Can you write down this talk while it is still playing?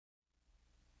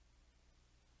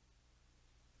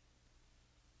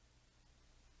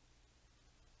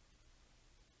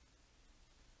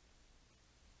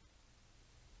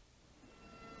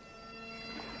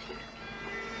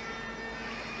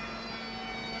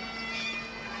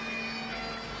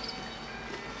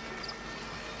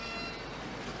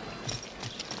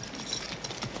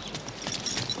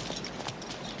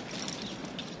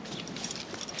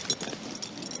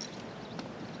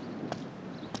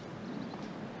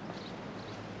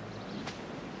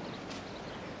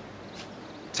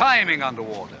timing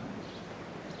underwater,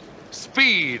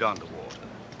 speed underwater.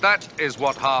 That is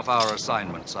what half-hour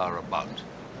assignments are about.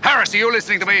 Harris, are you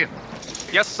listening to me?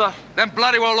 Yes, sir. Then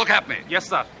bloody well look at me. Yes,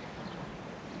 sir.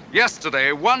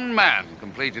 Yesterday, one man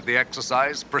completed the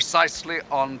exercise precisely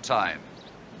on time.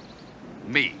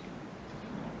 Me.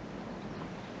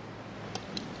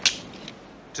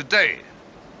 Today,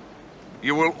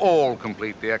 you will all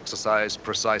complete the exercise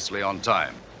precisely on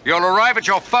time. You'll arrive at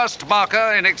your first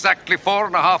marker in exactly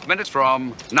 4.5 minutes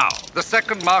from now. The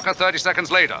second marker 30 seconds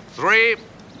later. 3,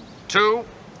 2,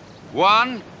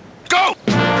 1, go!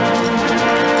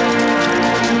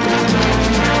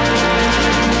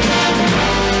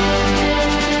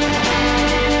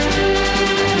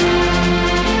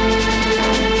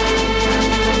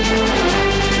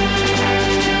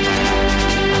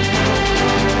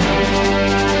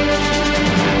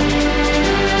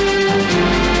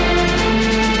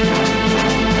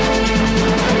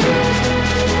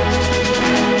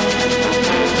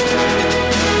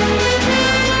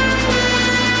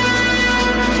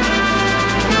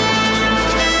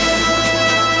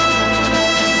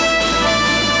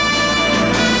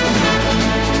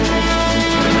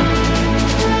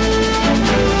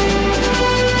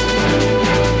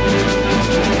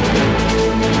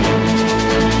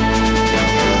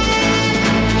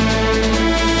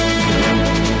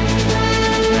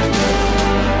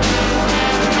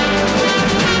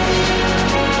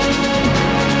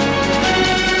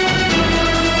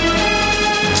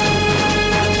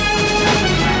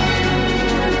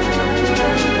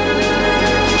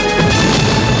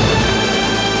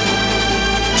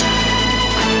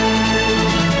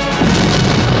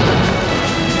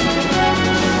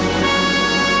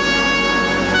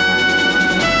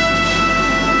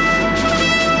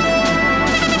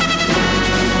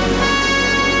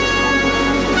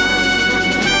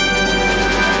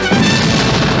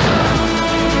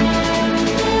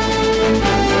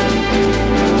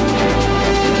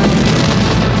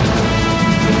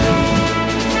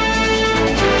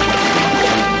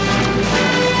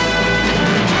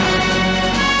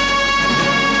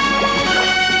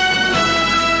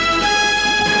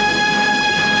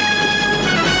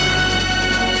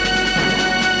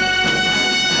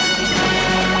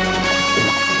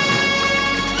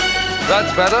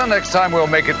 That's better. Next time we'll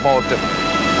make it more difficult.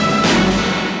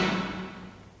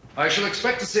 I shall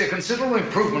expect to see a considerable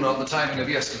improvement on the timing of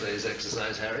yesterday's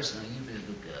exercise, Harris. Now, you be a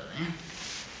good girl, eh?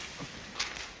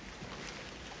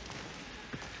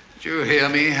 Did you hear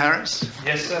me, Harris?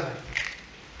 Yes, sir.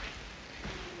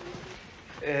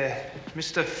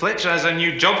 Mr. Fletcher has a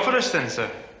new job for us then,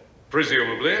 sir?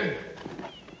 Presumably.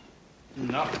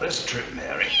 Not this trip,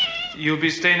 Mary. You'll be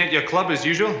staying at your club as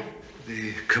usual?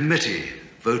 The committee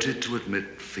voted to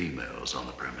admit females on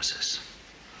the premises.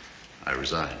 I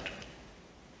resigned.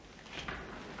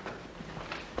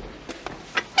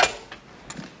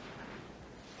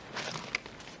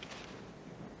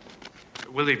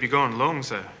 Will he be gone long,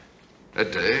 sir? A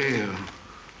day,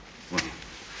 well,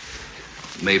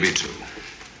 maybe 2.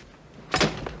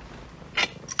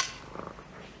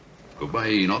 Goodbye,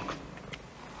 Enoch.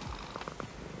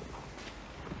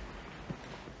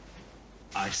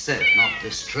 I said not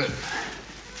this trip.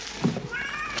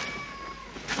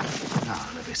 Now,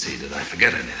 let me see, did I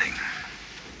forget anything?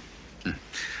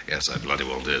 Yes, I bloody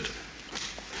well did.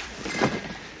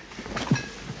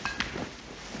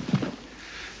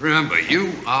 Remember,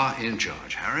 you are in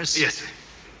charge, Harris. Yes, sir.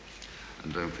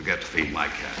 And don't forget to feed my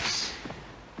cats.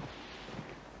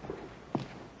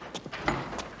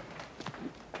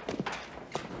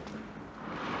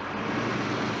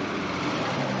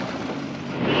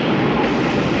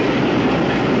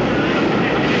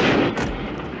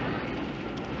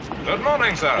 Good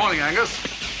morning, sir. Morning, Angus.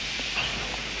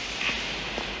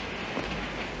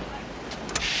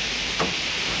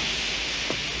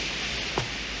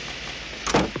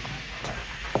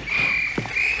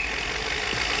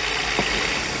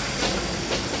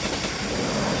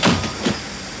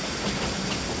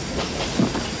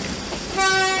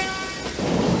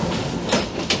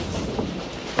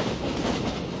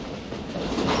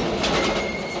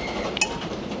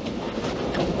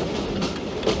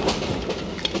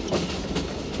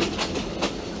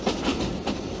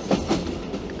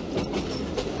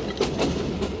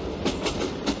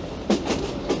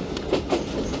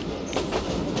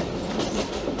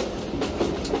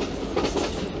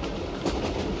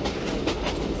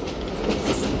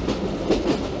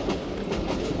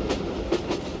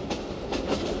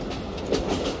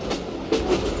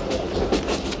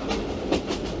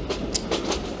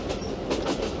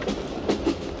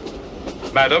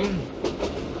 Madam,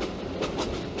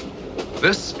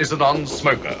 This is a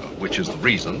non-smoker, which is the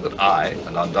reason that I,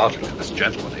 and undoubtedly this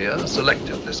gentleman here,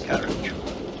 selected this carriage.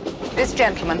 This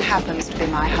gentleman happens to be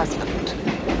my husband,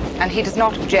 and he does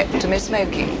not object to me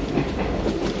smoking.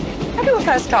 Have you a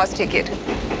first-class ticket?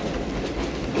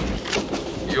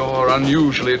 You're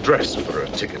unusually dressed for a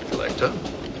ticket collector.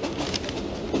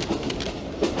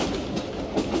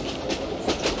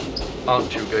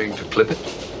 Aren't you going to clip it?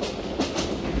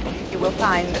 You will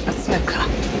find a smoker.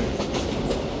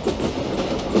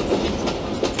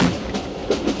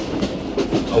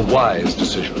 A wise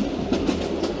decision.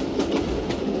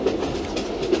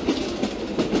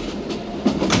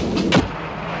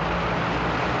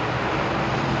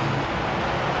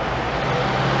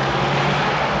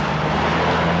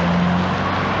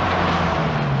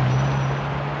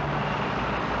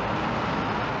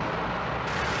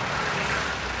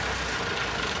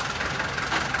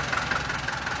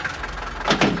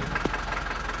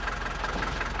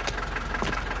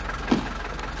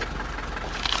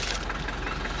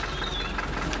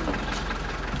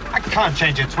 Can't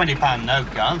change a £20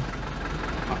 note, gun.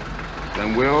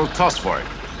 Then we'll toss for it.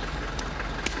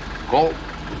 Call.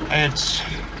 Heads.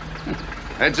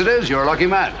 Heads it is. You're a lucky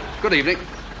man. Good evening.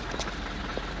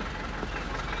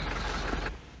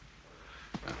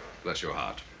 Bless your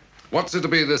heart. What's it to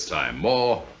be this time?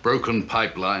 More broken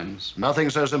pipelines? Nothing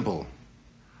so simple.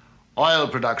 Oil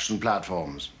production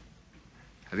platforms.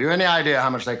 Have you any idea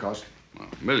how much they cost? Well,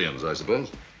 millions, I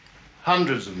suppose.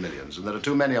 Hundreds of millions, and there are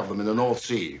too many of them in the North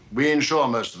Sea. We insure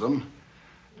most of them,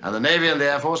 and the Navy and the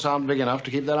Air Force aren't big enough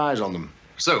to keep their eyes on them.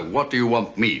 So, what do you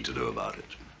want me to do about it?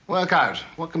 Work out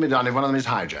what can be done if one of them is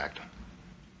hijacked.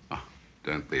 Oh,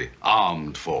 don't the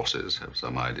armed forces have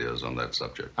some ideas on that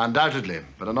subject? Undoubtedly,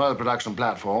 but an oil production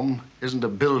platform isn't a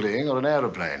building or an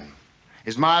aeroplane.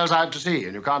 It's miles out to sea,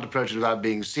 and you can't approach it without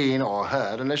being seen or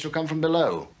heard unless you come from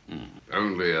below.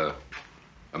 Only a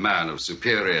man of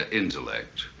superior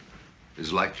intellect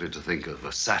is likely to think of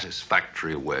a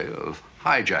satisfactory way of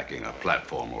hijacking a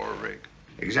platform or a rig.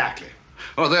 Exactly.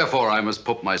 Well, therefore, I must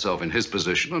put myself in his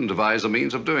position and devise a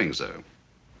means of doing so.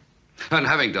 And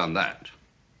having done that,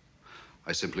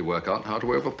 I simply work out how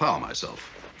to overpower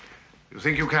myself. You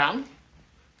think you can?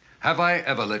 Have I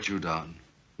ever let you down?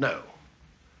 No.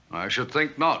 I should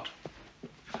think not.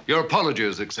 Your apology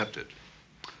is accepted.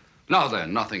 Now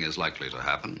then, nothing is likely to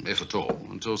happen, if at all,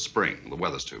 until spring. The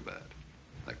weather's too bad.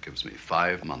 That gives me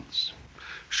 5 months.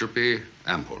 Should be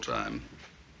ample time.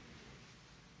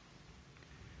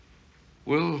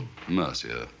 Will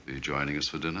Mercia be joining us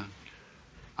for dinner?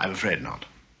 I'm afraid not.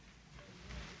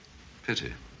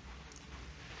 Pity.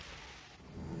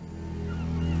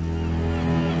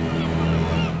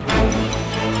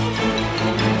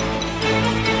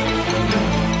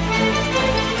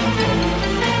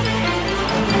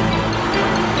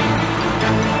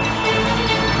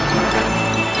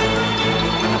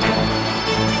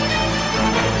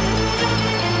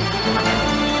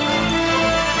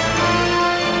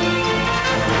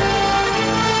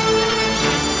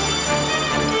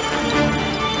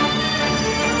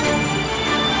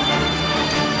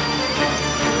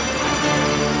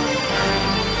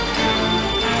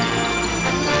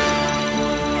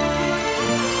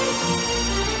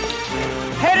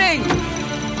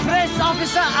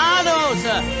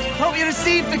 Hope you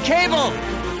received the cable.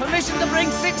 Permission to bring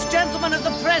 6 gentlemen of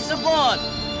the press aboard.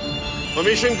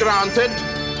 Permission granted.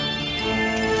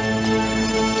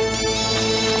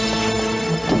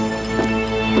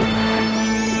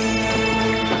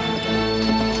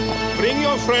 Bring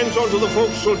your friends onto the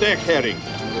forecastle deck, Herring.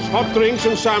 There's hot drinks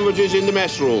and sandwiches in the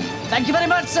mess room. Thank you very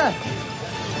much, sir.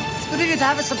 It's good of you to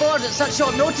have us aboard at such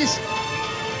short notice.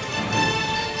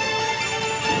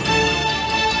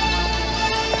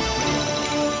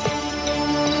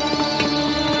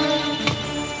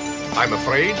 I'm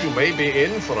afraid you may be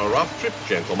in for a rough trip,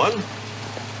 gentlemen.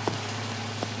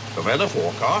 The weather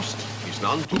forecast is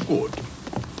none too good.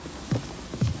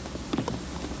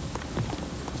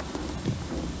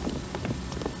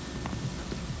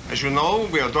 As you know,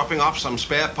 we are dropping off some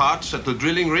spare parts at the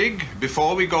drilling rig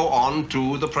before we go on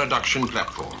to the production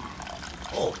platform.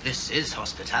 Oh, this is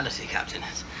hospitality, Captain.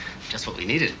 It's just what we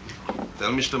needed.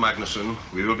 Tell Mr. Magnuson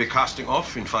we will be casting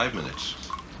off in 5 minutes.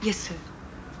 Yes, sir.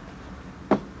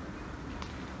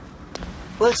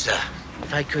 Well, sir,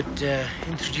 if I could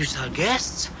introduce our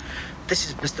guests. This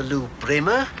is Mr. Lou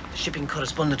Bramer, shipping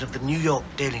correspondent of the New York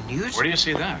Daily News. Where do you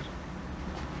see that?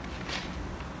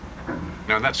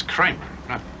 No, that's Kramer,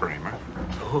 not Bramer.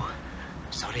 Oh,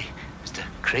 sorry, Mr.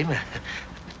 Kramer.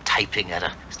 Typing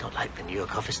error. It's not like the New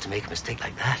York office to make a mistake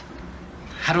like that.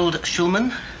 Harold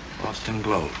Schulman. Boston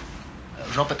Globe.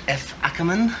 Robert F.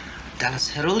 Ackerman, Dallas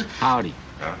Herald. Howdy.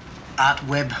 Art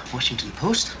Web, Washington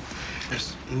Post.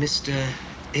 There's Mr.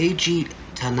 A.G.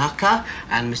 Tanaka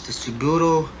and Mr.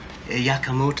 Suguro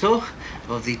Yakamoto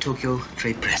of the Tokyo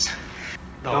Trade Press.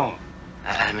 No.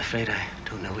 I'm afraid I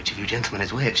don't know which of you gentlemen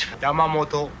is which.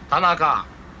 Yamamoto Tanaka.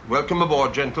 Welcome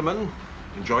aboard, gentlemen.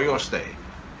 Enjoy your stay.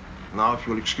 Now, if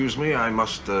you'll excuse me, I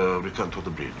must return to the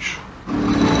bridge.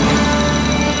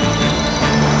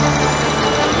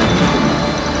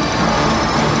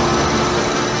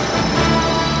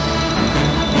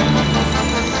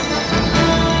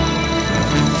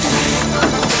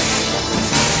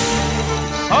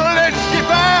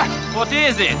 What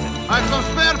is it? I've some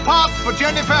spare parts for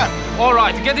Jennifer. All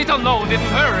right, get it unloaded and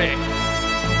hurry.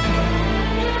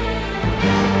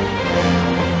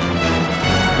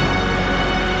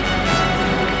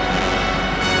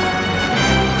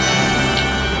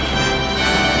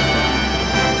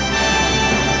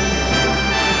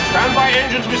 Stand by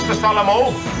engines, Mr.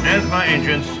 Salamo. There's my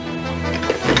engines.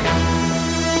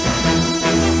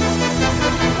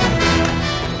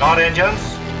 Start engines.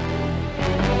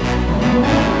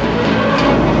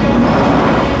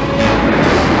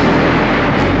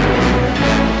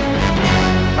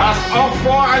 Cast off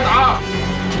fore and aft.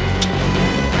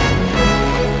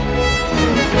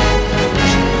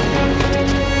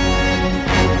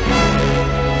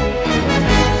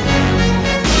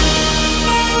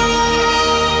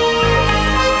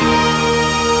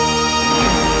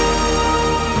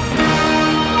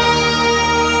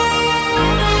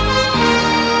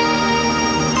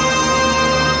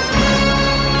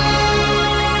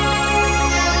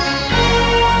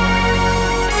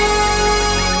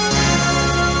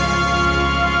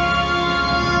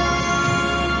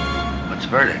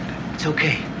 Verdict. It's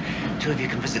okay. Two of you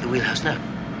can visit the wheelhouse now.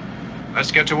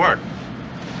 Let's get to work.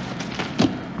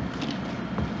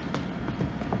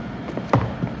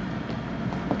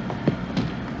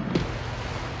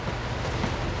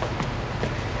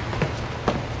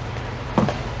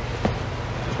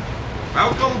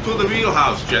 Welcome to the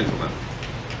wheelhouse, gentlemen.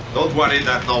 Don't worry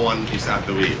that no one is at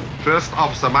the wheel. First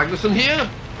Officer Magnuson here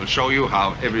will show you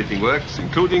how everything works,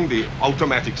 including the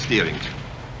automatic steering.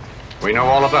 We know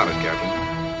all about it, Captain.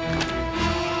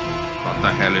 What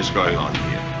the hell is going on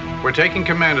here? We're taking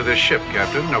command of this ship,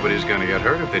 Captain. Nobody's going to get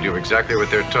hurt if they do exactly what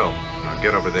they're told. Now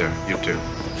get over there, you two.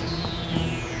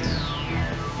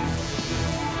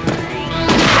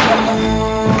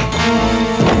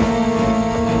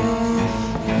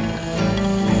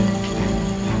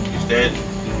 He's dead.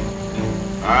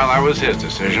 Well, that was his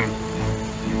decision.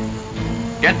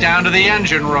 Get down to the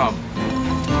engine room.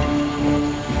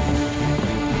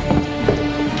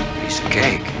 Piece of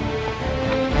cake.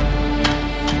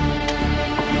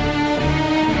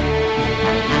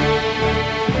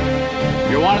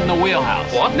 You're wanted in the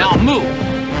wheelhouse. What? Now move!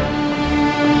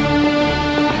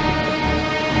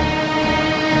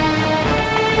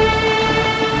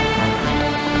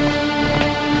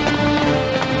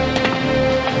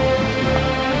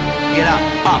 Get up.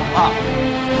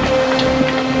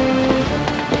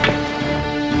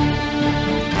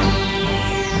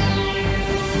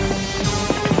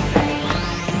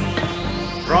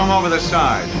 Throw him over the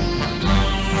side.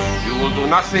 You will do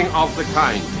nothing of the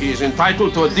kind. He is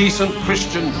entitled to a decent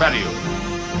Christian burial.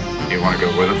 You want to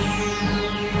go with him?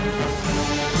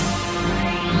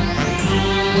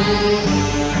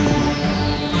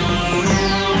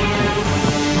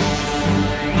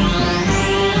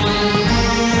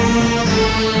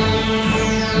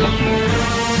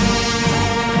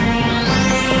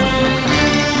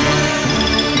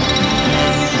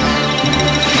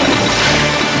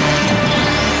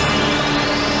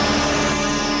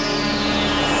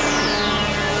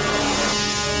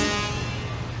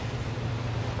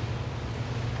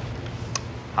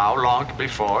 How long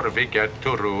before we get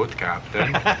to route,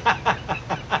 Captain?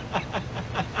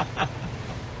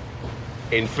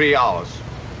 In 3 hours.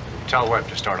 Tell Webb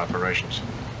to start operations.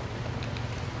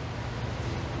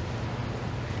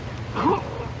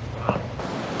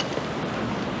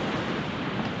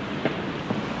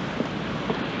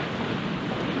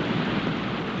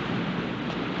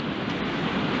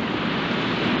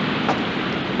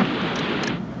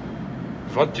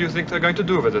 What do you think they're going to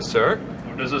do with us, sir?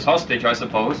 This is hostage, I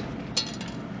suppose.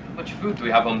 How much food do we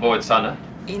have on board, Sana?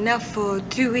 Enough for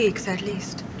 2 weeks, at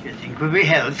least. Do you think we'll be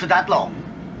held for that long?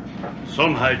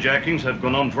 Some hijackings have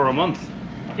gone on for a month.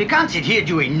 You can't sit here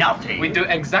doing nothing. We do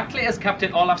exactly as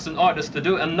Captain Olafsson orders to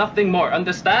do and nothing more,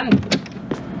 understand?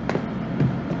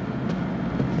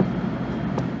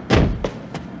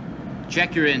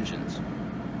 Check your engines.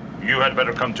 You had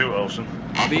better come too, Olsen.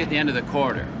 I'll be at the end of the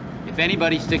corridor. If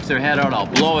anybody sticks their head out, I'll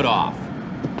blow it off.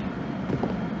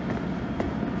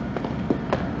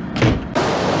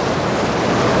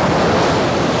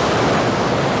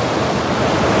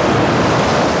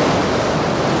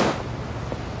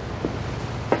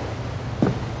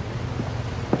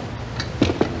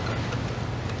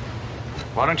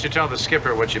 don't you tell the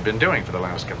skipper what you've been doing for the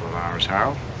last couple of hours,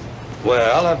 Harold?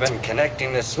 Well, I've been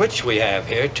connecting the switch we have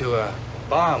here to a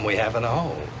bomb we have in the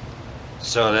hold.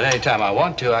 So that anytime I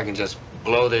want to, I can just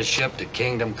blow this ship to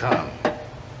kingdom come.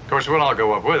 Of course, we'll all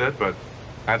go up with it, but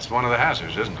that's one of the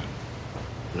hazards, isn't it?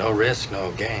 No risk,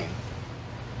 no gain.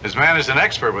 This man is an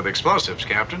expert with explosives,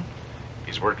 Captain.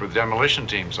 He's worked with demolition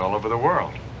teams all over the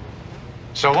world.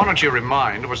 So why don't you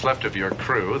remind what's left of your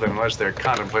crew that unless they're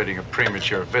contemplating a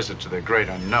premature visit to the great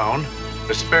unknown,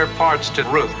 the spare parts to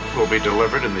Ruth will be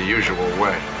delivered in the usual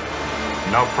way.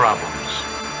 No problems.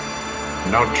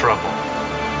 No trouble.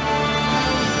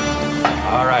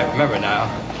 All right, remember now,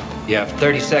 you have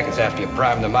 30 seconds after you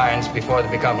prime the mines before they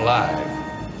become live.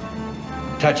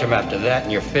 Touch them after that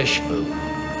and you're fish food.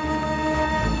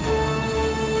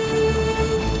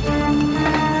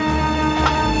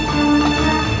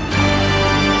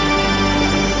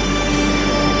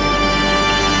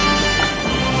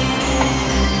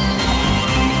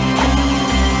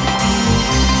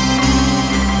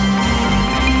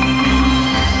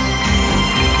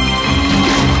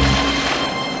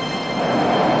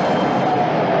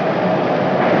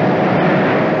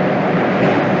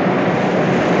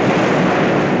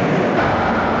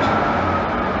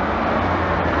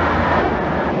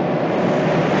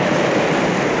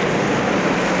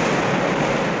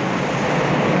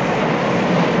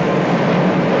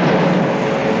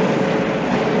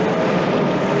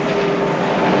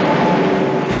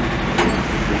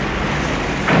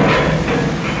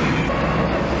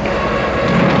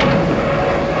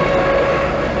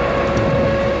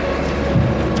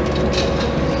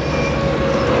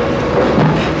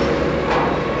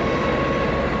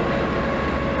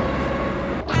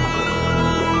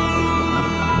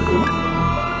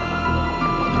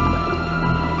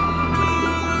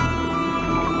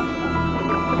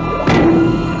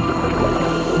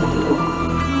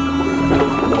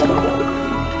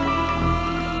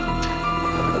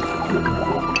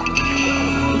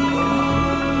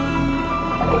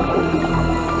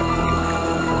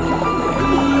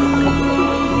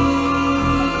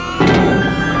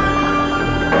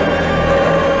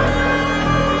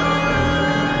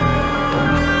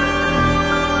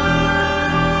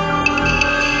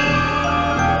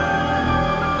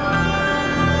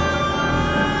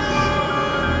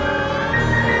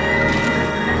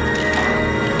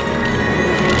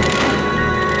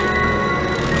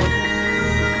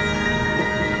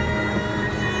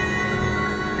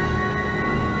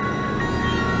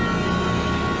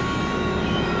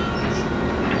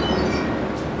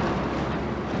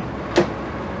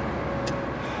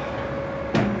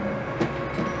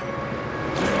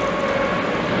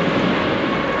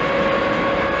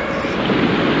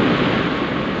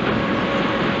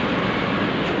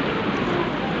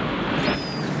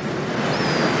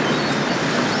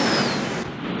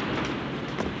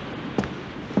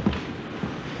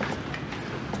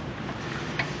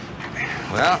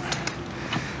 Well,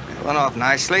 it went off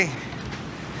nicely.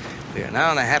 We are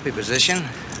now in a happy position,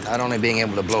 not only being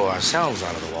able to blow ourselves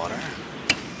out of the water,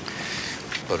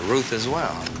 but Ruth as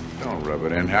well. Don't rub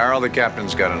it in, Harold. The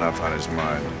captain's got enough on his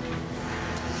mind.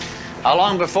 How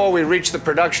long before we reach the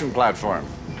production platform?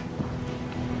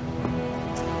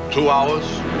 2 hours.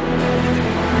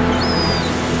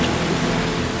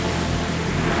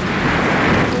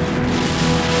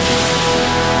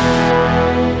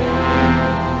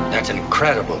 That's an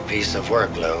incredible piece of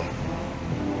work, Lou.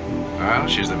 Well,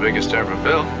 she's the biggest ever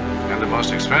built and the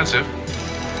most expensive.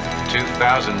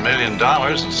 $2,000 million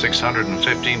and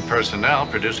 615 personnel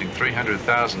producing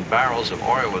 300,000 barrels of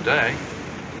oil a day.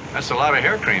 That's a lot of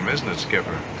hair cream, isn't it,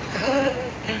 Skipper?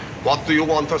 What do you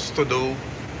want us to do?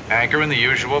 Anchor in the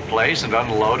usual place and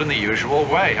unload in the usual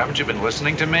way. Haven't you been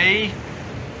listening to me?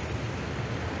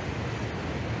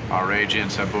 Are Regia and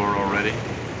Sabur already?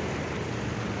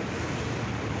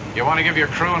 You want to give your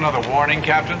crew another warning,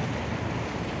 Captain?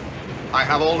 I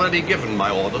have already given my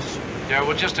orders. Yeah,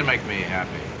 well, just to make me happy.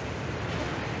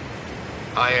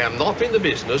 I am not in the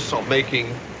business of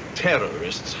making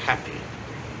terrorists happy.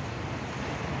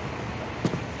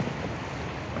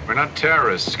 We're not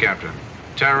terrorists, Captain.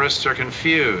 Terrorists are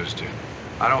confused.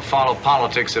 I don't follow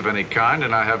politics of any kind,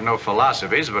 and I have no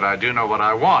philosophies, but I do know what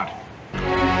I want.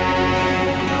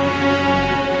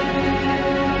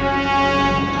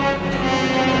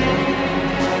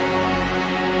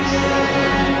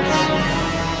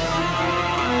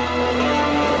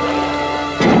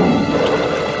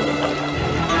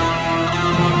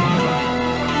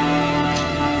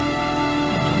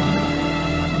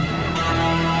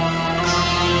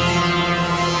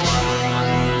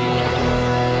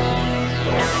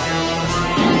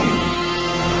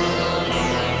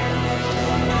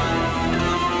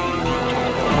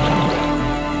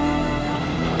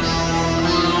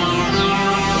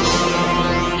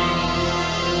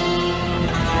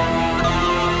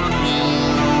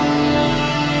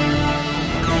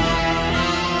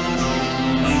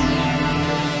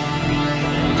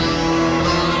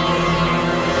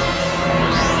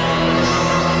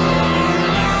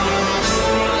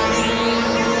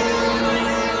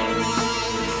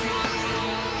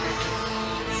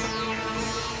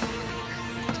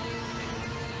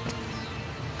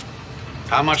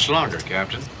 How much longer,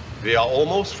 Captain? We are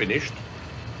almost finished.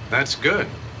 That's good.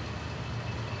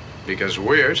 Because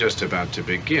we're just about to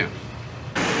begin.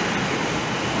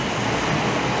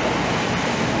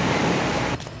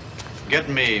 Get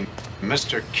me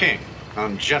Mr. King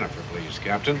on Jennifer, please,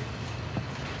 Captain.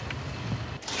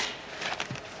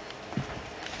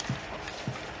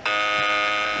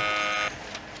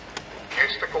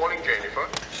 Esther calling Jennifer.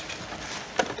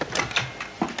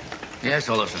 Yes,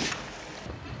 Olafson.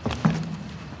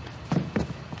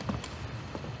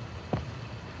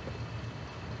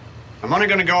 I'm only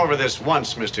going to go over this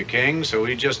once, Mr. King, so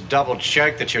we just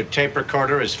double-check that your tape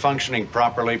recorder is functioning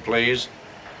properly, please.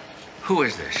 Who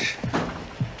is this?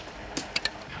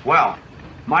 Well,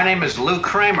 my name is Lou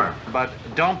Kramer, but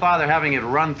don't bother having it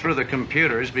run through the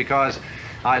computers because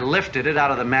I lifted it out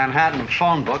of the Manhattan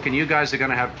phone book, and you guys are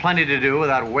going to have plenty to do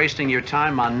without wasting your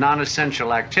time on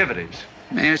non-essential activities.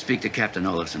 May I speak to Captain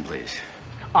Olafson, please?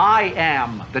 I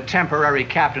am the temporary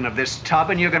captain of this tub,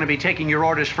 and you're going to be taking your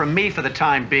orders from me for the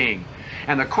time being.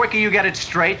 And the quicker you get it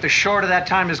straight, the shorter that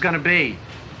time is going to be.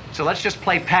 So let's just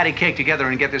play patty cake together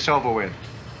and get this over with.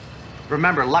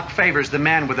 Remember, luck favors the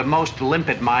man with the most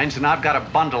limpet minds, and I've got a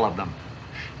bundle of them.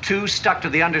 2 stuck to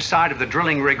the underside of the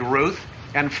drilling rig Ruth,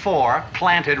 and 4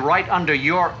 planted right under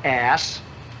your ass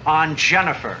on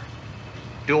Jennifer.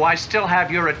 Do I still have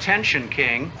your attention,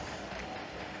 King?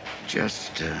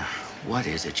 Just, what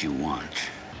is it you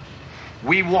want?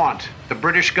 We want the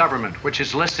British government, which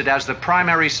is listed as the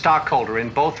primary stockholder in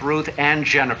both Ruth and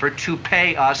Jennifer, to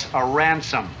pay us a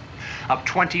ransom of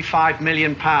 25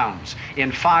 million pounds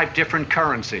in 5 different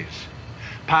currencies.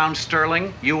 Pound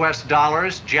sterling, US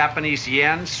dollars, Japanese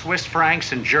yen, Swiss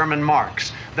francs, and German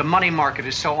marks. The money market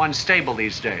is so unstable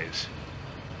these days.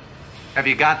 Have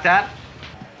you got that?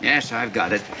 Yes, I've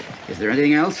got it. Is there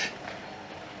anything else?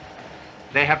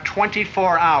 They have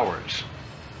 24 hours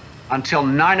until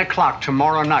 9 o'clock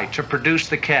tomorrow night to produce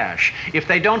the cash. If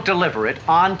they don't deliver it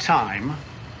on time,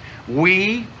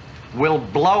 we will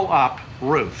blow up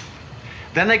Ruth.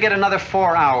 Then they get another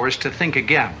 4 hours to think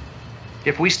again.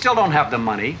 If we still don't have the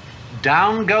money,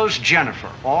 down goes Jennifer,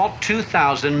 all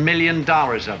 $2,000 million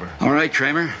of her. All right,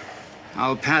 Kramer.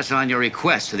 I'll pass on your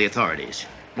request to the authorities.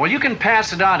 Well, you can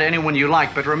pass it on to anyone you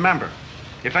like, but remember,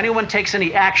 if anyone takes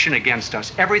any action against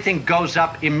us, everything goes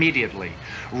up immediately.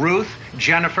 Ruth,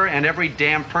 Jennifer, and every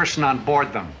damn person on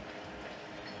board them.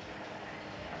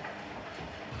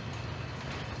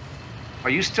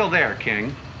 Are you still there,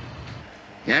 King?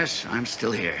 Yes, I'm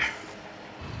still here.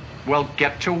 Well,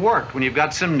 get to work. When you've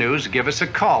got some news, give us a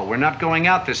call. We're not going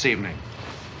out this evening.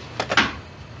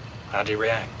 How'd he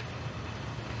react?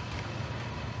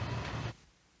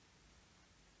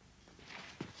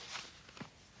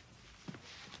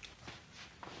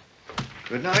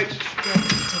 Good night.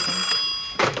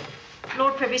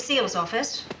 Lord Privy Seal's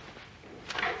office.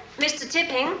 Mr.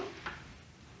 Tipping.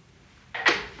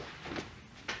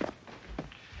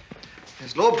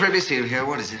 There's Lord Privy Seal here.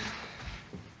 What is it?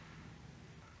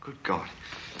 Good God.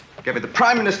 Get me the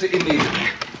Prime Minister immediately.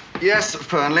 Yes,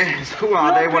 Fernley. Who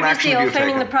are they? What action have you taken? Lord Privy Seal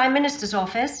phoning the Prime Minister's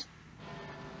office.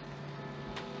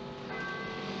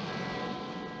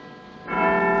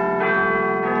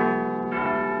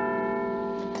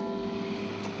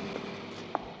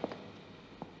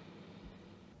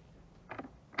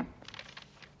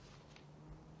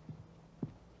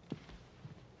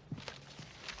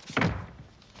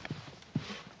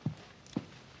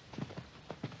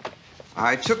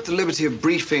 I took the liberty of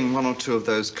briefing 1 or 2 of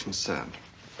those concerned.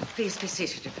 Please be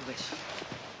seated if you wish.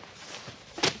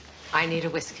 I need a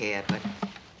whiskey, Edward.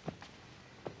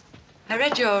 I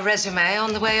read your resume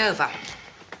on the way over.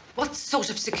 What sort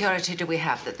of security do we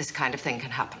have that this kind of thing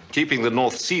can happen? Keeping the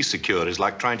North Sea secure is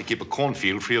like trying to keep a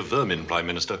cornfield free of vermin, Prime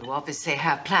Minister. You obviously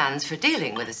have plans for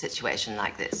dealing with a situation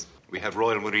like this. We have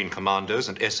Royal Marine Commandos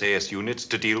and SAS units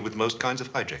to deal with most kinds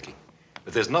of hijacking.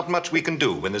 But there's not much we can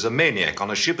do when there's a maniac on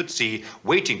a ship at sea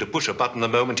waiting to push a button the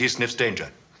moment he sniffs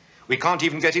danger. We can't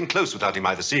even get in close without him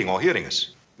either seeing or hearing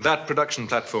us. That production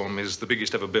platform is the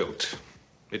biggest ever built.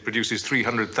 It produces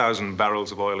 300,000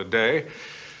 barrels of oil a day.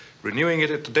 Renewing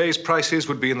it at today's prices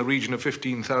would be in the region of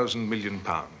 15,000 million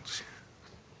pounds.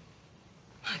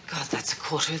 My God, that's a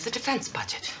quarter of the defense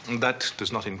budget. And that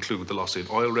does not include the loss in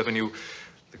oil revenue,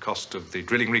 the cost of the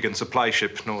drilling rig and supply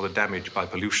ship, nor the damage by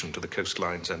pollution to the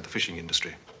coastlines and the fishing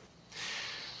industry.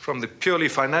 From the purely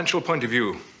financial point of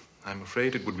view, I'm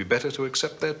afraid it would be better to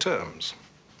accept their terms.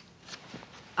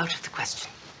 Out of the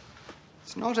question.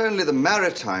 It's not only the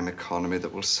maritime economy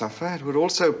that will suffer, it would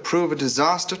also prove a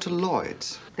disaster to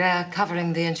Lloyd's. They're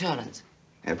covering the insurance.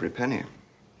 Every penny.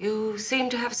 You seem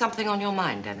to have something on your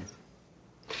mind, Dennis.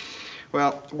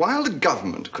 Well, while the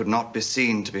government could not be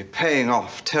seen to be paying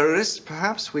off terrorists,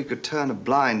 perhaps we could turn a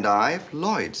blind eye if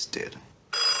Lloyd's did.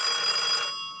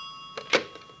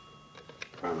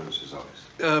 Prime Minister's office.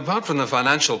 Apart from the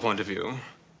financial point of view,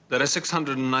 there are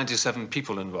 697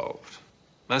 people involved,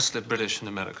 mostly British and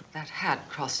American. That had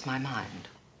crossed my mind.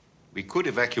 We could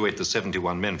evacuate the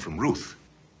 71 men from Ruth.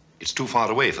 It's too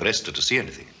far away for Esther to see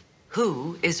anything.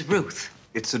 Who is Ruth?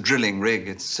 It's a drilling rig.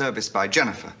 It's serviced by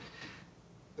Jennifer.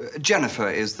 Jennifer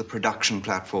is the production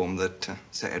platform that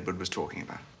Sir Edward was talking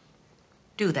about.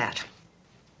 Do that.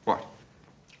 What?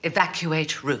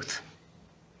 Evacuate Ruth.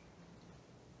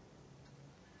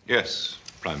 Yes,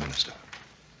 Prime Minister.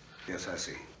 Yes, I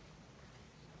see.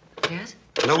 Yes?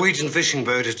 A Norwegian fishing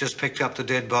boat has just picked up the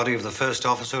dead body of the first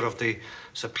officer of the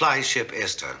supply ship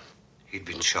Esther. He'd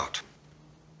been shot.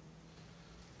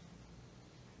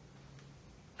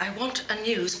 I want a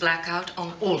news blackout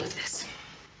on all of this.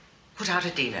 Put out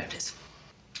a D-notice.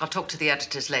 I'll talk to the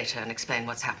editors later and explain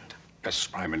what's happened. Yes,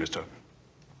 Prime Minister.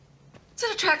 It's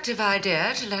an attractive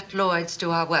idea to let Lloyd's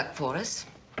do our work for us.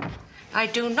 I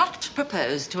do not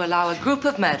propose to allow a group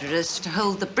of murderers to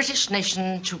hold the British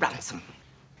nation to ransom.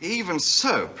 Even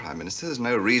so, Prime Minister, there's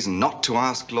no reason not to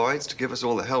ask Lloyd's to give us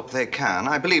all the help they can.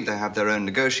 I believe they have their own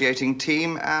negotiating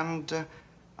team and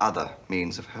other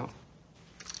means of help.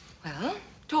 Well,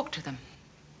 talk to them.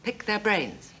 Pick their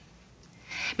brains.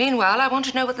 Meanwhile, I want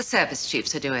to know what the service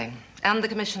chiefs are doing, and the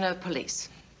Commissioner of Police.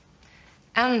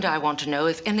 And I want to know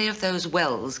if any of those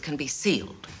wells can be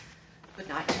sealed. Good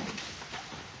night.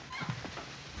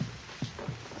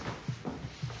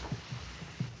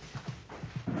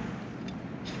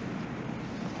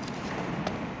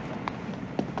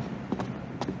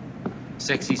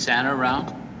 Sexy Santa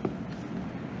around?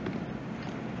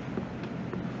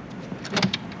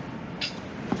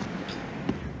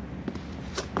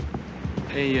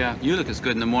 Hey, you look as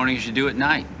good in the morning as you do at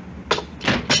night.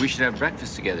 We should have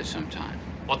breakfast together sometime.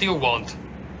 What do you want?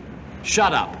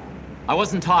 Shut up. I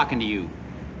wasn't talking to you.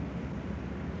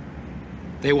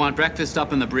 They want breakfast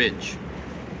up on the bridge.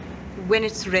 When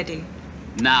it's ready.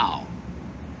 Now.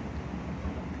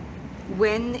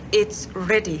 When it's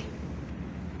ready.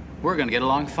 We're gonna get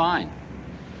along fine.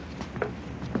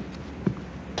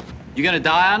 You gonna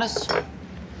die on us?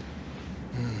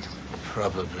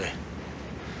 Probably.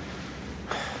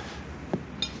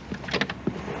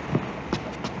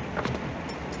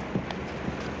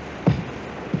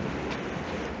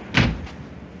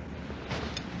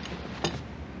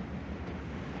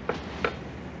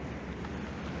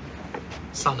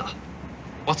 Sana,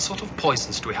 what sort of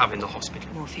poisons do we have in the hospital?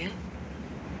 Morphia,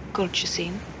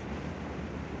 colchicine.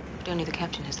 But only the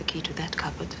captain has the key to that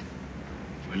cupboard.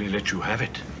 Will he let you have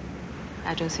it?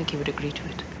 I don't think he would agree to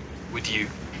it. With you?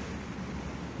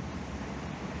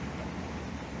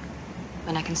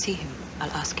 When I can see him,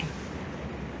 I'll ask him.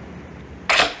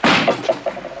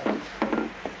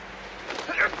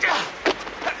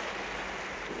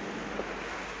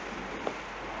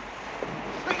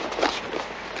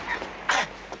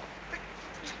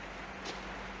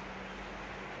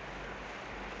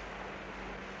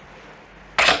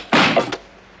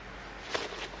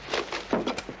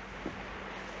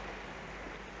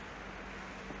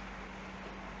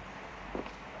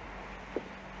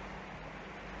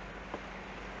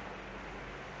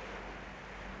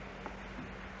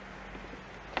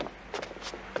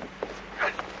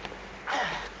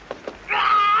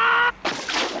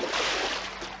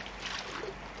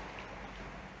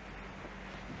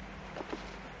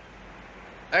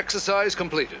 Exercise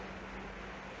completed.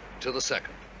 To the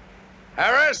second.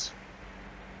 Harris!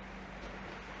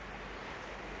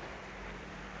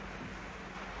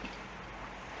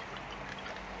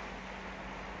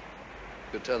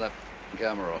 You could turn that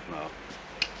camera off now.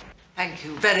 Thank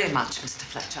you very much, Mr.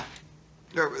 Fletcher.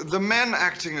 The men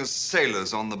acting as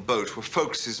sailors on the boat were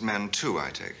Ffolkes' men too, I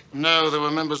take. No, they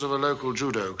were members of a local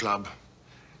judo club.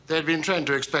 They'd been trained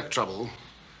to expect trouble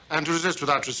and to resist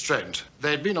without restraint.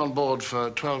 They'd been on board for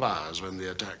 12 hours when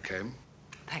the attack came.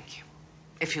 Thank you.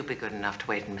 If you'll be good enough to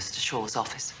wait in Mr. Shaw's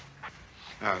office.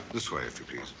 This way, if you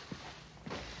please.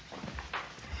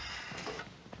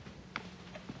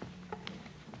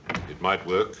 It might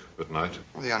work at night.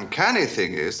 Well, the uncanny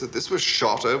thing is that this was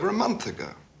shot over a month ago.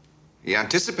 He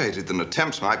anticipated that an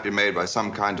attempt might be made by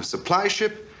some kind of supply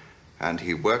ship, and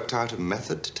he worked out a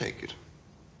method to take it.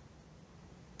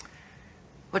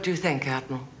 What do you think,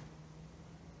 Admiral?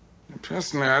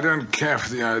 Personally, I don't care for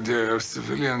the idea of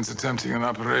civilians attempting an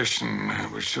operation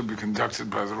which should be conducted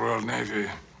by the Royal Navy.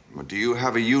 Well, do you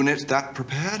have a unit that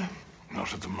prepared?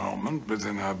 Not at the moment, but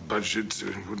then our budget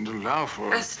wouldn't allow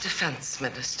for it. As Defense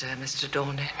Minister, Mr.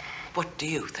 Dorney, What do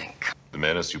you think? The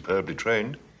men are superbly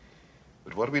trained.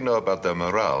 But what do we know about their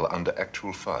morale under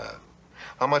actual fire?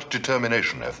 How much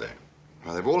determination have they?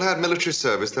 Well, they've all had military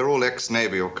service. They're all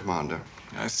ex-Navy or commander.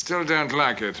 I still don't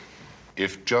like it.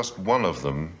 If just one of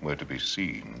them were to be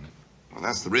seen... Well,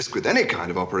 that's the risk with any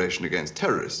kind of operation against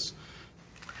terrorists.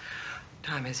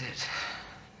 Time is it?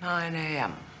 9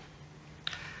 a.m.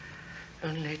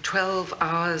 Only 12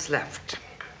 hours left.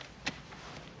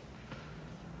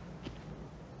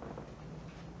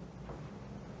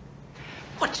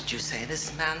 What did you say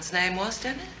this man's name was,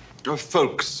 Dennis?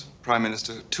 Ffolkes, Prime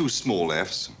Minister. 2 small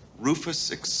F's.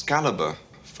 Rufus Excalibur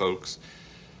Ffolkes.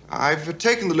 I've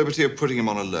taken the liberty of putting him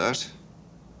on alert.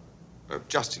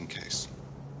 Just in case.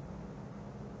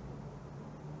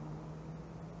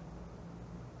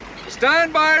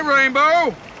 Stand by,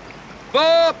 Rainbow.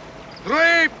 4,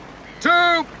 3, 2,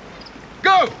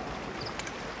 go!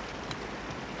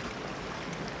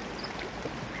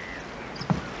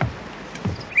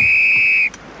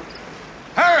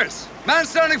 Harris, man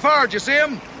standing forward, you see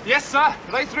him? Yes, sir.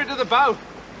 Right through to the bow.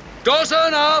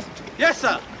 Dawson, aft. Yes,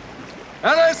 sir.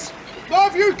 Ellis.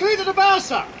 Both you clear to the bow,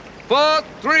 sir. 4,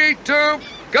 3, 2,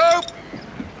 go!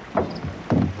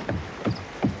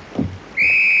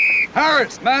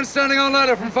 Harris, man standing on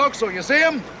ladder from forecastle, you see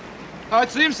him? I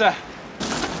see him, sir.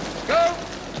 Go!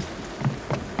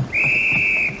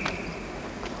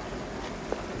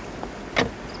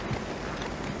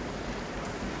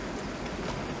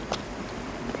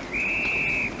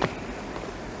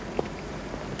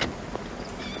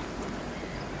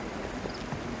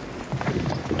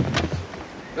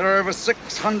 There are over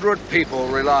 600 people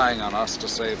relying on us to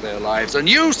save their lives. And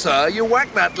you, sir, you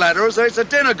whack that ladder as though it's a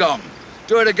dinner gong.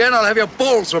 Do it again, I'll have your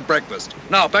balls for breakfast.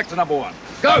 Now, back to number 1.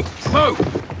 Go! Move!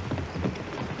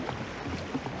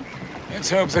 Let's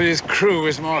hope that his crew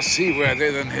is more seaworthy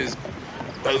than his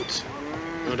boat.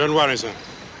 No, don't worry, sir.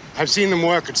 I've seen them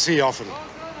work at sea often.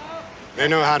 They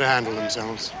know how to handle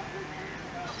themselves.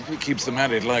 If he keeps them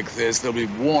at it like this, they'll be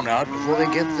worn out before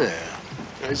they get there.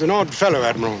 He's an odd fellow,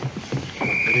 Admiral.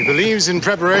 But he believes in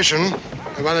preparation.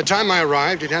 And by the time I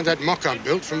arrived, he'd had that mock-up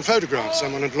built from photographs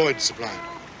someone at Lloyd's supplied.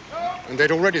 And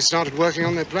they'd already started working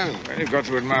on their plan. Well, you've got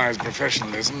to admire his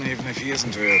professionalism, even if he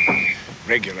isn't a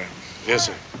regular. Yes,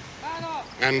 sir.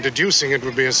 And deducing it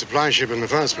would be a supply ship in the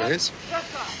first place,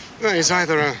 well, he's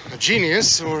either a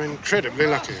genius or incredibly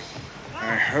lucky.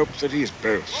 I hope that he's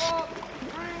both. 4,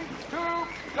 3, 2,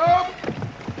 go!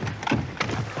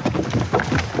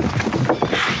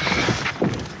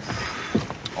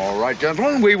 All right,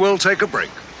 gentlemen, we will take a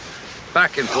break.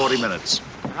 Back in 40 minutes.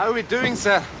 How are we doing,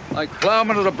 sir? Like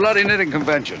plowmen at a bloody knitting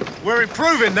convention. We're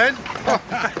improving, then.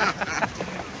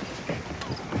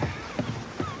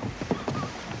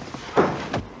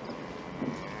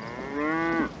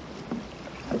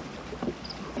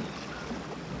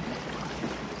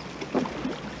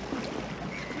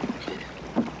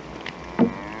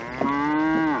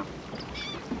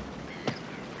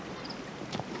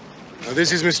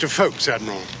 This is Mr. Ffolkes,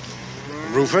 Admiral.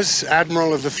 Rufus,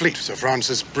 Admiral of the Fleet, Sir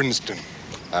Francis Brinston.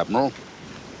 Admiral?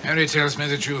 Harry tells me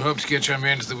that you hope to get your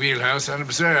men to the wheelhouse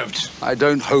unobserved. I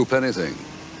don't hope anything.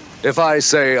 If I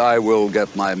say I will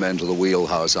get my men to the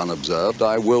wheelhouse unobserved,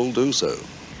 I will do so.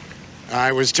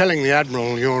 I was telling the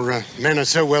Admiral your men are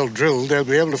so well drilled, they'll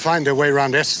be able to find their way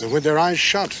around Este with their eyes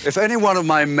shut. If any one of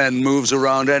my men moves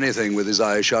around anything with his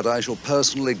eyes shut, I shall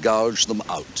personally gouge them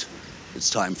out. It's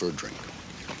time for a drink.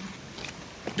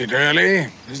 Bit early,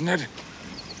 isn't it?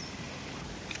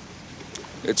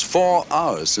 It's 4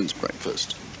 hours since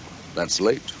breakfast. That's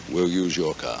late. We'll use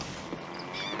your car.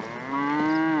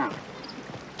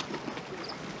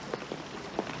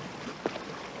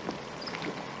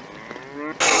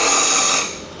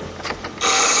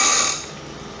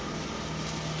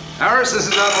 Harris, this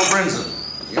is Admiral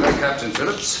Brinson. You know Captain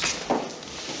Phillips.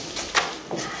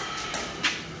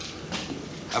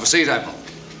 Have a seat, Admiral.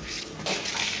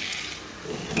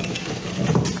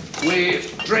 We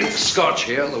drink scotch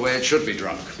here the way it should be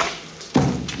drunk.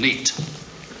 Neat.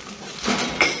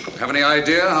 Have any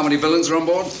idea how many villains are on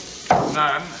board?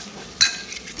 None.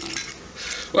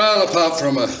 Well, apart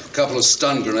from a couple of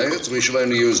stun grenades, we shall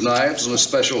only use knives and a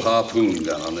special harpoon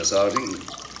gun on this outing.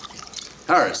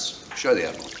 Harris, show the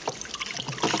Admiral.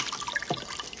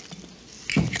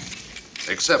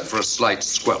 Except for a slight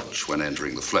squelch when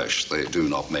entering the flesh, they do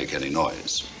not make any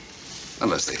noise.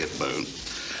 Unless they hit bone.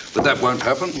 But that won't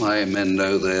happen. My men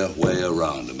know their way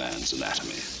around a man's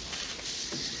anatomy.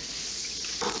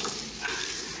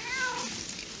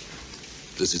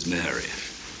 This is Mary.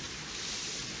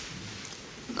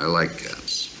 I like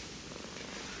cats.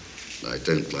 I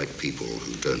don't like people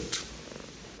who don't.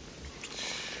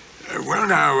 Well,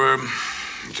 now,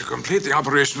 to complete the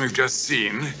operation we've just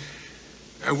seen,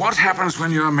 what happens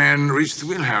when your men reach the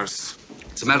wheelhouse?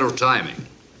 It's a matter of timing.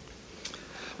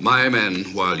 My men,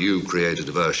 while you create a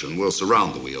diversion, will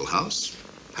surround the wheelhouse.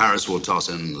 Harris will toss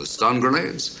in the stun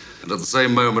grenades, and at the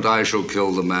same moment I shall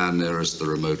kill the man nearest the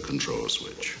remote control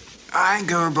switch. I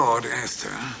go aboard,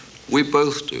 Esther. We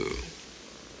both do.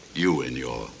 You in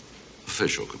your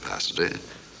official capacity,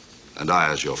 and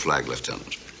I as your flag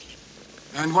lieutenant.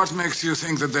 And what makes you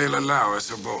think that they'll allow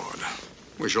us aboard?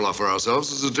 We shall offer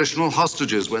ourselves as additional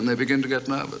hostages when they begin to get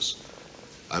nervous.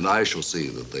 And I shall see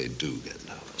that they do get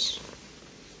nervous.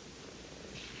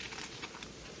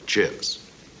 Cheers.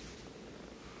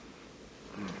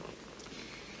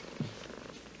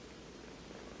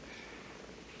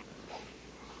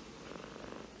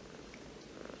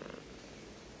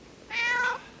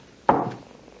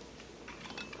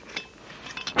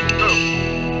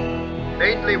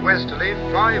 Mainly westerly,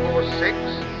 5 or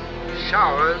 6.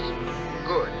 Showers,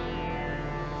 good.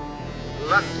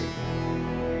 Lundy.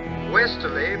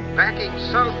 Westerly, backing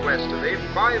southwesterly,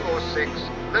 5 or 6.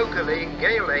 Locally,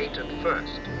 gale 8 at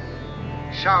first.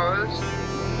 Showers,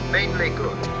 mainly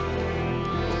good.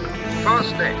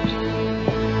 Fast net.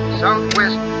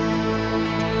 Southwest.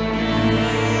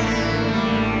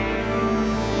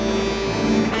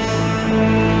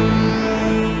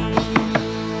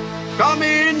 Come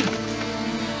in!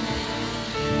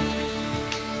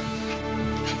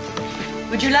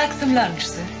 Would you like some lunch,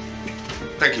 sir?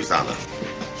 Thank you, Sana.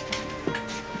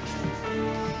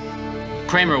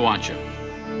 Kramer wants you.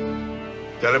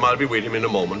 Tell him I'll be with him in a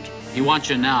moment. He wants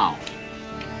you now.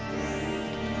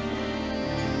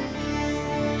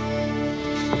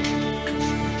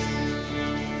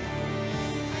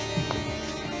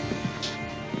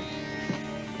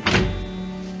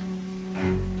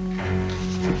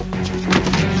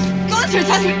 Go on, sir,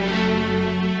 sir.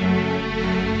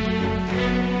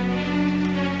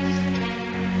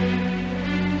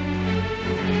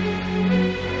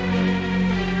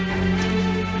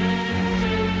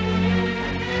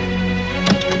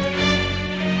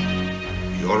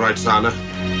 You all right, Sana?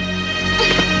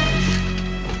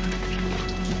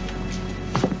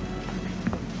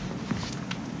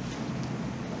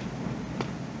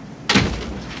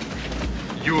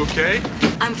 You okay?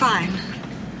 I'm fine.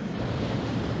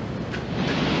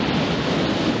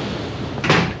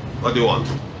 What do you want?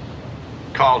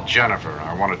 Call Jennifer.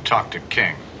 I want to talk to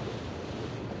King.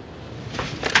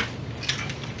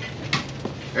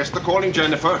 Esther calling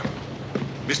Jennifer.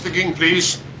 Mr. King,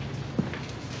 please.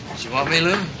 You want me,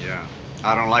 Lou? Yeah.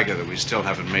 I don't like it that we still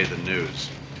haven't made the news.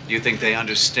 Do you think they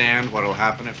understand what will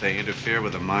happen if they interfere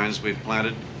with the mines we've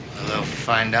planted? Well, they'll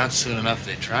find out soon enough if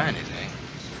they try anything.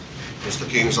 Mr.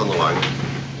 King's on the line.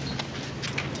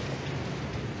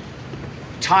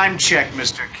 Time check,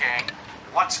 Mr. King.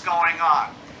 What's going on?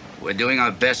 We're doing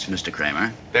our best, Mr.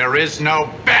 Kramer. There is no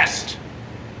best.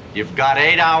 You've got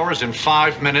 8 hours and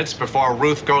 5 minutes before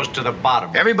Ruth goes to the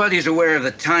bottom. Everybody's aware of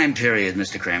the time period,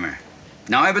 Mr. Kramer.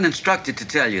 Now, I've been instructed to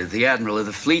tell you the Admiral of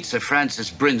the Fleet, Sir Francis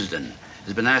Brinsden,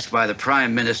 has been asked by the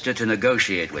Prime Minister to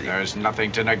negotiate with you. There's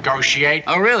nothing to negotiate.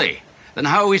 Oh, really? Then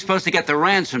how are we supposed to get the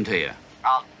ransom to you?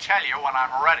 I'll tell you when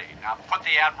I'm ready. Now put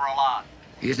the Admiral on.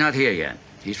 He's not here yet.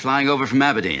 He's flying over from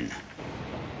Aberdeen.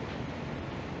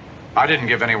 I didn't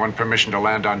give anyone permission to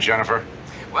land on Jennifer.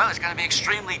 Well, it's going to be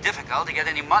extremely difficult to get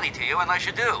any money to you unless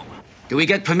you do. Do we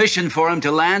get permission for him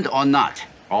to land or not?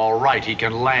 All right, he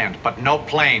can land, but no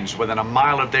planes within a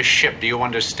mile of this ship, do you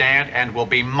understand? And we'll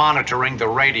be monitoring the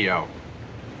radio.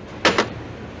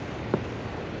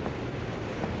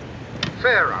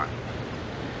 Fair on.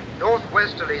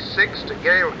 Northwesterly 6 to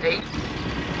gale 8.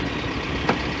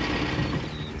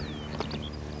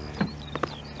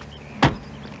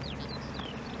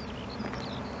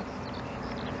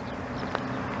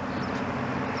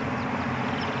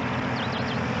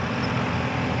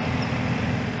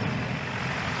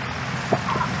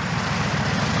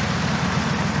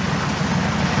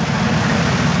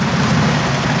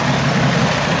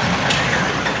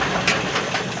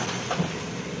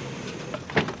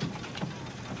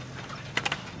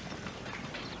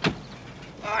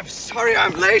 Sorry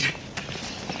I'm late.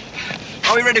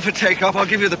 Are we ready for takeoff? I'll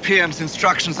give you the PM's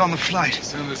instructions on the flight. As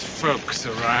soon as Ffolkes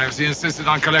arrives, he insisted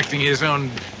on collecting his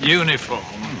own uniform.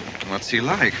 What's he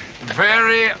like?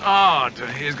 Very odd.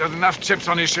 He's got enough chips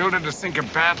on his shoulder to sink a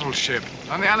battleship.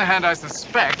 On the other hand, I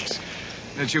suspect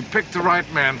that you picked the right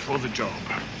man for the job.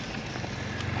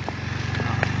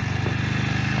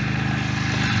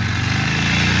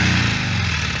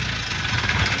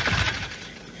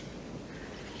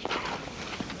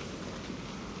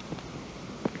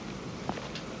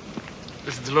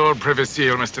 Listen to Lord Privy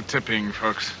Seal, Mr. Tipping,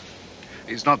 folks.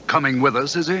 He's not coming with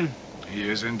us, is he? He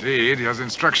is indeed. He has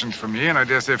instructions for me, and I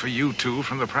dare say for you too,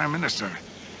 from the Prime Minister.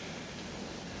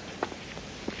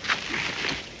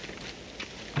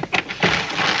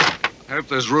 Hope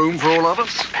there's room for all of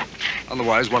us.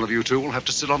 Otherwise, one of you two will have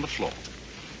to sit on the floor.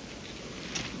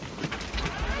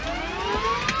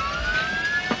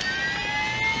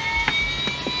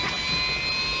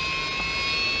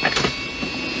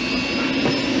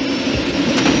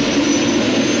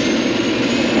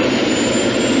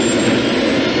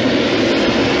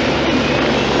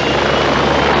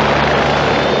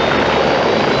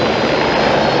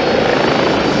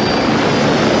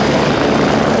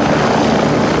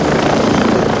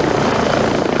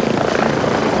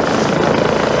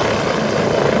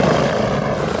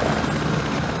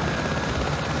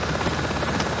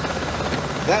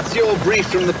 That's your brief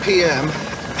from the PM.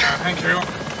 Thank you.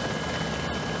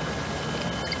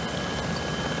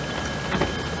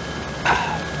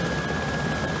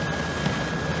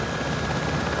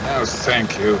 No,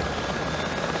 thank you.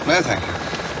 No, thank you.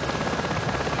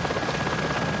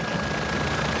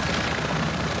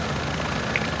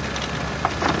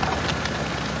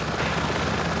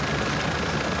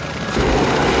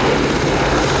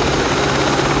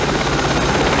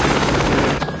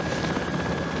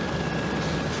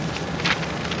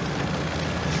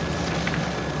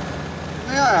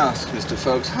 Mr.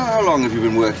 Ffolkes, how long have you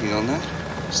been working on that?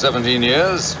 17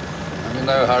 years. I'm in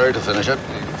no hurry to finish it.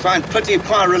 Find petit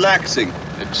point relaxing.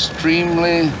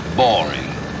 Extremely boring.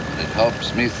 But it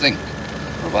helps me think,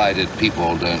 provided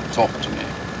people don't talk to me.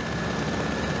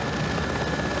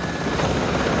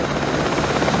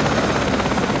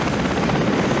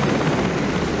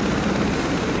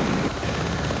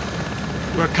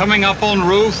 We're coming up on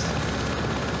Ruth.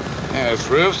 Yes,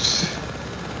 Ruth.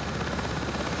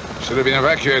 Should have been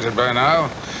evacuated by now.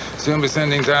 Soon be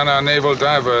sending down our naval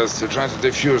divers to try to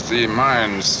defuse the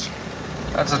mines.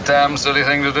 That's a damn silly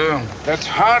thing to do. That's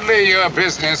hardly your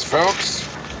business, folks.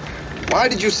 Why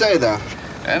did you say that?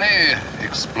 Any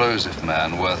explosive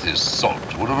man worth his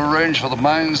salt would have arranged for the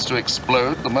mines to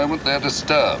explode the moment they're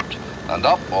disturbed. And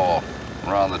up, or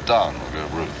rather down, will go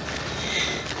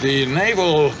Ruth. The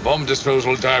naval bomb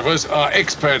disposal divers are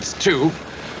experts, too.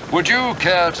 Would you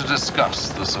care to discuss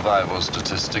the survival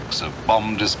statistics of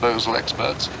bomb disposal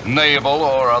experts, naval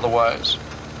or otherwise?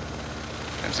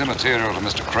 It's immaterial to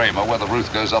Mr. Kramer whether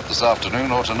Ruth goes up this afternoon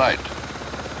or tonight.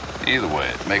 Either way,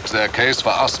 it makes their case for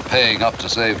us paying up to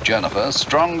save Jennifer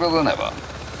stronger than ever.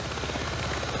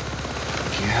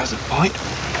 He has a point.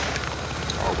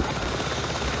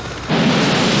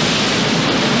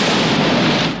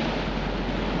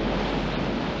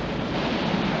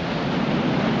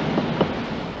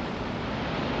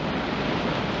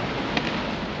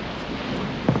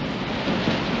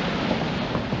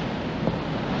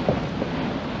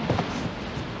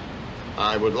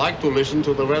 I would like to listen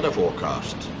to the weather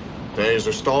forecast. There is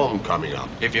a storm coming up.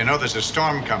 If you know there's a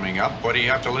storm coming up, what do you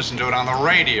have to listen to it on the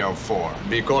radio for?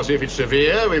 Because if it's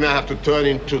severe, we may have to turn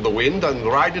into the wind and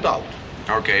ride it out.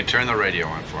 Okay, turn the radio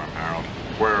on for him, Harold.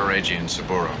 Where are Regia and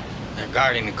Saburo? They're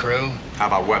guarding the crew. How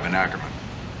about Webb and Ackerman?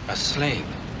 Asleep.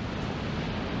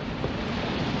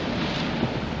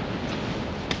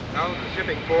 Now the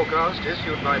shipping forecast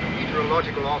issued by the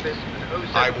Meteorological Office at 07.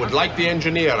 I would like the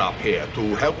engineer up here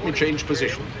to help me change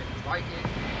position.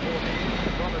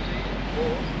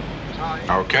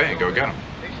 Okay, go get him.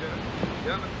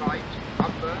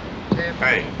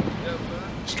 Hey,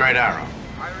 straight arrow.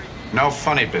 No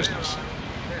funny business.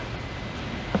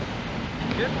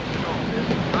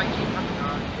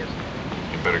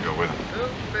 You better go with him.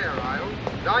 Fair Isle,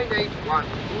 981,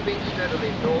 moving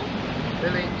steadily north,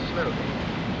 filling slowly.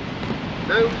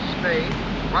 Nose Spain,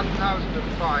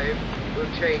 1005, will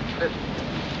change little.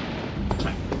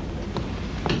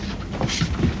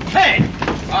 Hey!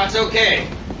 Oh, it's okay.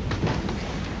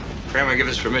 Kramer give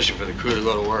us permission for the crew to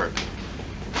go to work.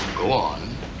 Go on.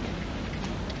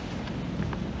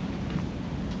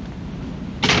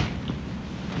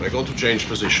 We're going to change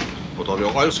position. Put on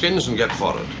your oilskins and get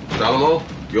forward. Stalamo,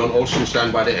 you and Olsen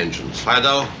stand by the engines.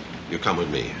 Heidel, you come with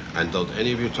me. And don't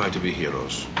any of you try to be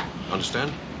heroes.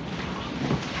 Understand?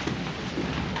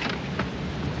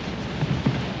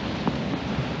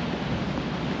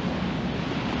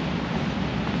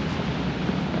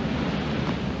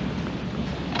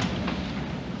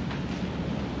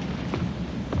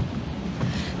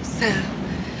 Sir,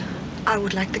 I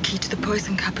would like the key to the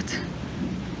poison cupboard.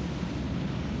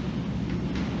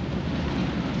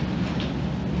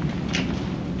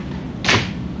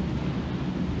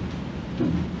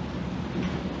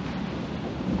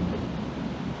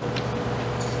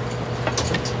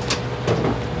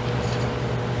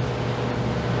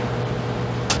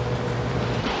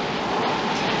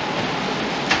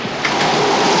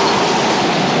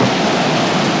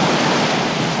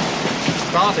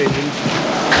 Start engines.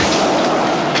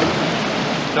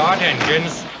 Start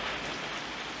engines.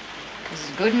 This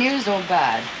is good news or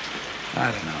bad?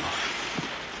 I don't know.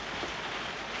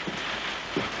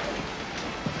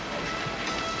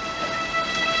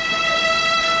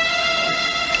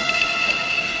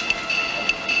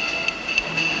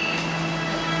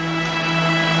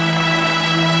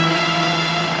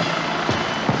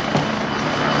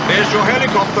 There's your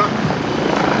helicopter.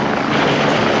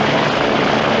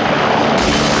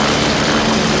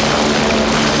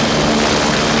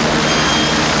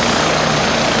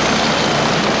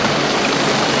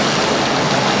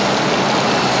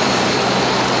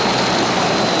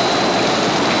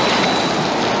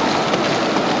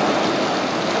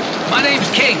 My name's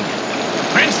King.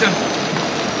 Princeton.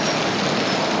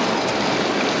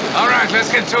 All right,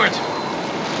 let's get to it.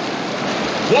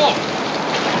 Walk.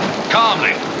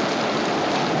 Calmly.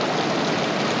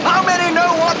 How many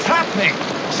know what's happening?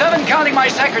 7, counting my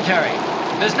secretary.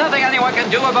 There's nothing anyone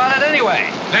can do about it anyway.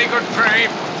 They could pray.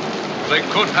 They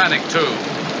could panic too.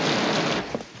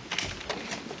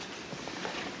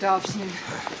 Good afternoon.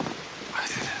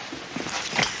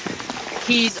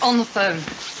 He's on the phone.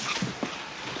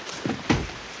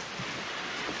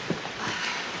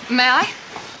 May I?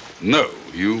 No,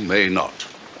 you may not.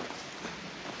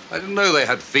 I didn't know they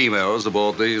had females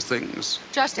aboard these things.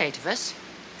 Just 8 of us.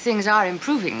 Things are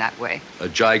improving that way. A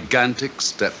gigantic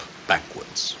step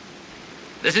backwards.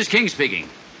 This is King speaking.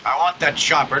 I want that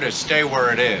chopper to stay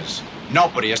where it is.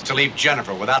 Nobody is to leave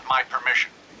Jennifer without my permission.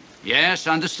 Yes,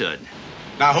 understood.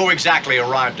 Now, who exactly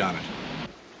arrived on it?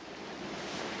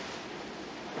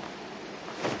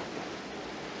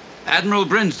 Admiral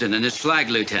Brinsden and his flag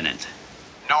lieutenant.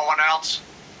 No one else?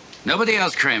 Nobody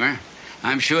else, Kramer.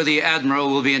 I'm sure the Admiral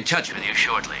will be in touch with you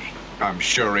shortly. I'm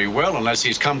sure he will, unless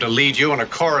he's come to lead you in a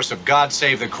chorus of God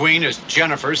Save the Queen as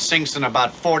Jennifer sinks in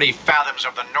about 40 fathoms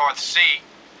of the North Sea.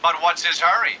 But what's his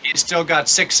hurry? He's still got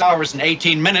 6 hours and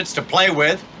 18 minutes to play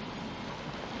with.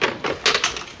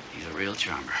 He's a real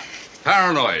charmer.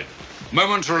 Paranoid.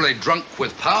 Momentarily drunk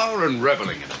with power and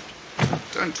reveling in it.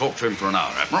 Don't talk to him for an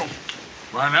hour, Admiral.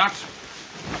 Why not?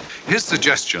 His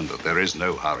suggestion that there is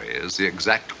no hurry is the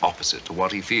exact opposite to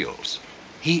what he feels.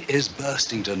 He is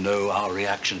bursting to know our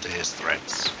reaction to his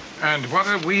threats. And what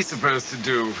are we supposed to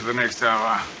do for the next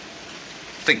hour?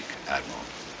 Think, Admiral.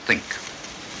 Think.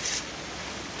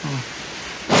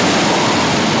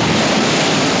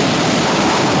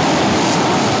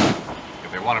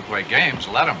 If they want to play games,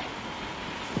 let them.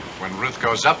 When Ruth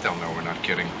goes up, they'll know we're not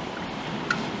kidding.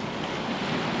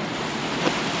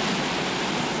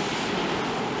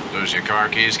 Lose your car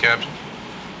keys, Captain?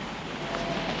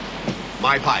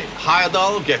 My pipe.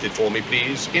 Heyerdahl, get it for me,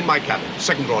 please. In my cabin.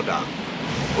 Second row down.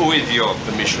 With your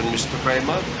permission, Mr.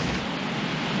 Kramer.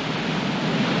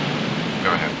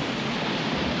 Go ahead.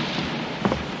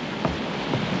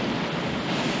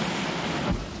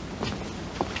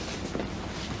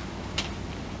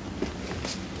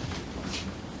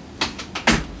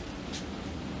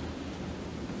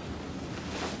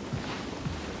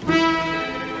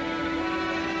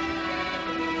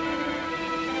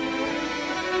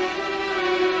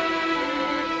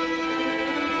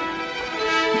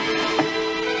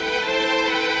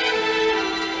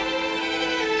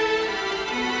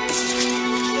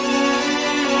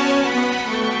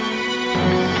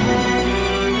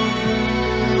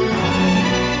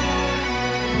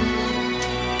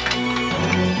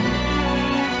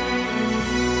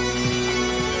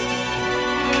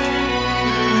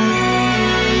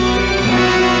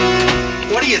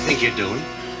 What do you think you're doing?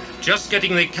 Just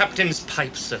getting the captain's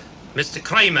pipe, sir. Mr.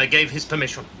 Kramer gave his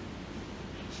permission.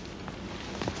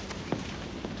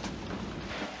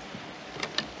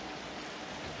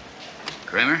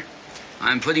 Kramer,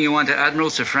 I'm putting you on to Admiral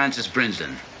Sir Francis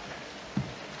Brinsden.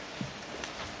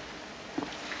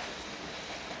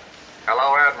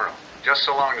 Hello, Admiral. Just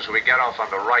so long as we get off on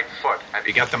the right foot. Have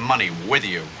you got the money with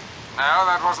you? No,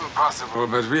 that wasn't possible,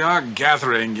 but we are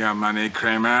gathering your money,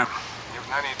 Kramer. You've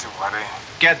no need to worry.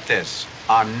 Get this.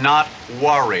 I'm not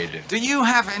worried. Do you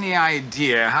have any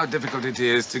idea how difficult it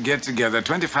is to get together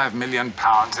 25 million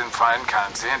pounds in foreign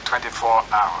currency in 24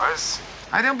 hours?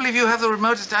 I don't believe you have the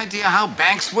remotest idea how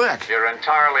banks work. You're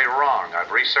entirely wrong.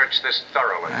 I've researched this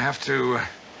thoroughly. I have to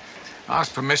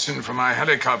ask permission for my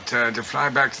helicopter to fly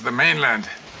back to the mainland.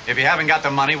 If you haven't got the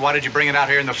money, why did you bring it out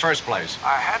here in the first place?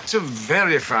 I had to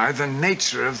verify the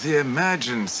nature of the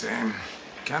emergency.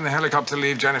 Can the helicopter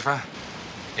leave, Jennifer?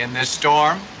 In this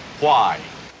storm? Why?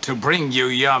 To bring you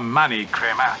your money,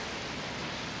 Kramer.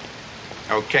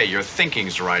 Okay, your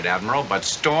thinking's right, Admiral, but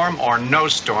storm or no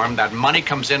storm, that money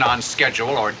comes in on schedule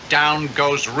or down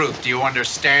goes Ruth. Do you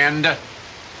understand?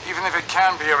 even if it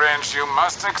can be arranged, you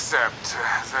must accept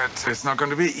that it's not going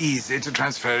to be easy to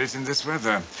transfer it in this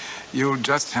weather. You'll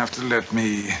just have to let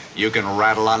me... You can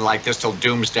rattle on like this till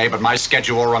doomsday, but my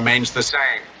schedule remains the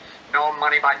same. No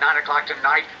money by 9 o'clock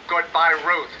tonight. Goodbye,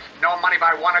 Ruth. No money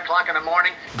by 1 o'clock in the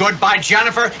morning. Goodbye,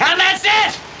 Jennifer, and that's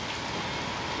it!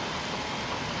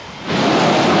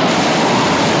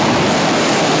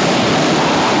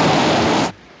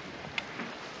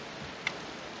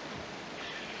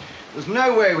 There's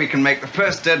no way we can make the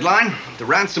first deadline. The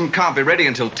ransom can't be ready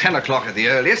until 10 o'clock at the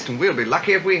earliest, and we'll be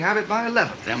lucky if we have it by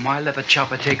 11. Then why let the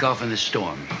chopper take off in the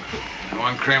storm? I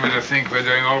want Kramer to think we're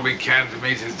doing all we can to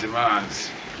meet his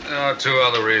demands. There are two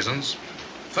other reasons.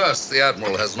 First, the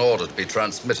Admiral has an order to be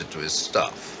transmitted to his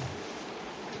staff.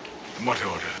 What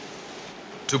order?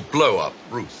 To blow up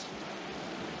Ruth.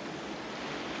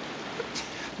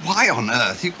 Why on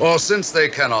earth? Or since they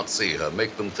cannot see her,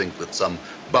 make them think that some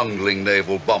bungling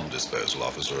naval bomb disposal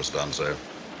officer has done so.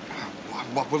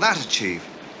 What will that achieve?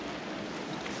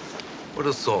 Would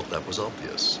have thought that was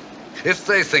obvious. If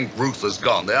they think Ruth is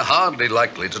gone, they're hardly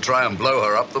likely to try and blow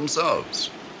her up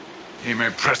themselves. He may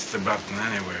press the button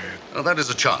anyway. Now, that is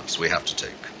a chance we have to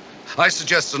take. I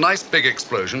suggest a nice big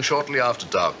explosion shortly after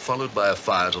dark, followed by a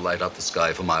fire to light up the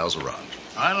sky for miles around.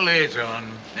 I'll lay it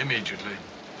on immediately.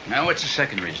 Now, what's the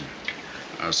second reason?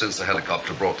 Since the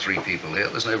helicopter brought 3 people here,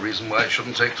 there's no reason why it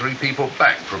shouldn't take 3 people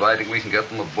back, providing we can get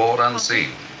them aboard unseen.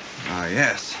 Ah,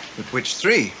 yes. But which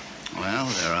 3? Well,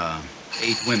 there are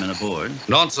 8 women aboard.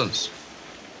 Nonsense.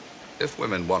 If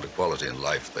women want equality in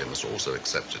life, they must also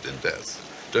accept it in death.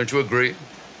 Don't you agree?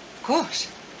 Of course.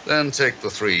 Then take the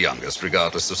 3 youngest,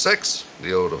 regardless of sex.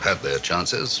 The old have had their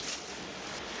chances.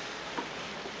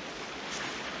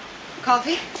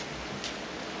 Coffee?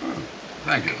 Oh,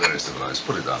 thank you. Very civilized.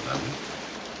 Put it down then.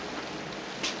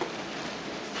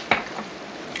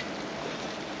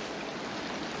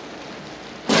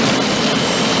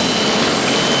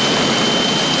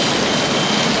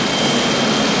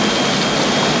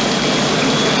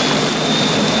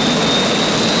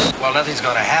 Well, nothing's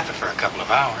going to happen for a couple of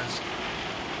hours.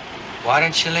 Why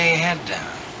don't you lay your head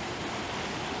down?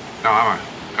 No, I'm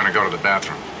going to go to the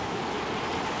bathroom.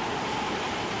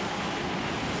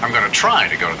 I'm going to try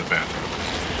to go to the bathroom.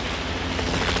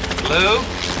 Lou?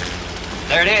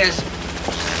 There it is.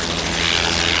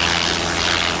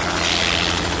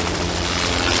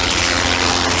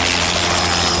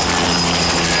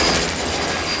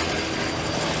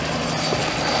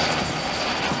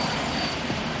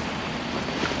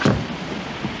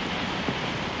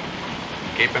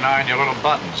 Keep an eye on your little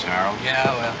buttons, Harold. Yeah,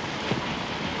 well.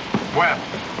 Well,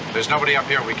 there's nobody up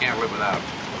here we can't live without.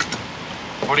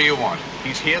 What do you want?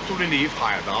 He's here to relieve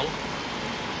Heyerdahl.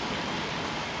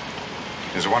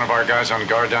 Is one of our guys on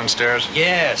guard downstairs?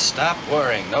 Yeah, stop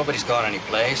worrying. Nobody's gone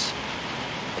anyplace.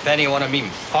 If any one of them even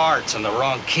farts in the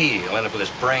wrong key, he'll end up with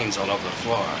his brains all over the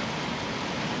floor.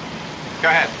 Go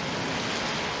ahead.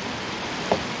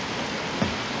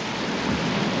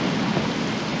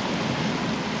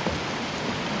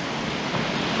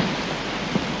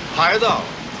 Heyerdahl,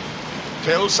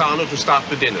 tell Sana to start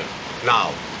the dinner.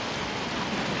 Now.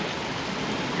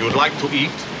 You'd like to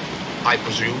eat, I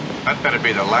presume? That better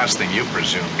be the last thing you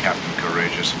presume, Captain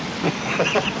Courageous.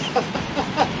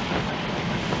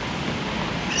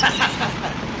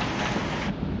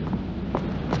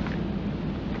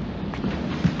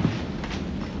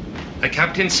 The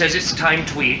captain says it's time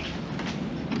to eat.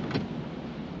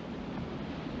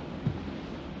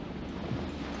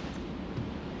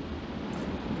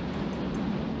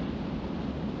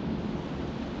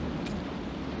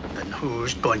 And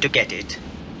who's going to get it?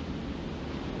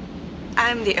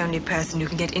 I'm the only person who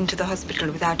can get into the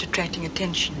hospital without attracting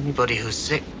attention. Anybody who's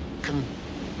sick can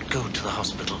go to the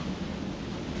hospital.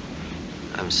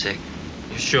 I'm sick.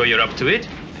 You sure you're up to it?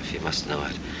 If you must know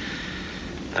it,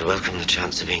 I'd welcome the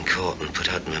chance of being caught and put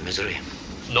out in my misery.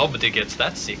 Nobody gets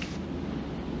that sick.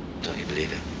 Don't you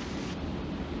believe it?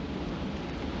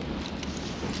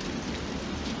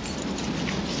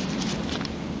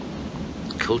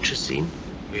 Culture scene?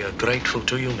 We are grateful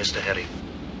to you, Mr. Harry.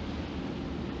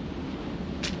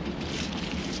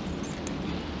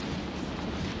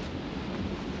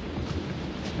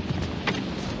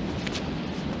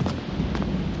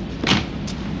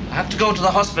 I have to go to the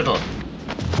hospital.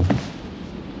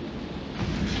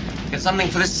 Get something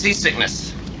for this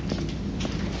seasickness.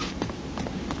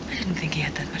 I didn't think he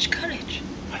had that much courage.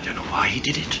 I don't know why he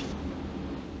did it.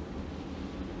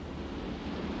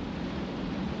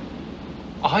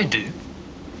 I do.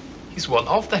 He's one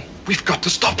of them. We've got to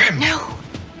stop him. No.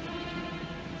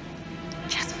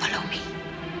 Just follow me.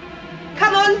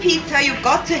 Come on, Peter, you've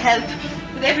got to help.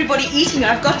 With everybody eating,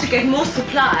 I've got to get more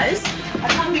supplies. I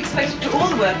can't be expected to do all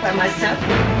the work by myself.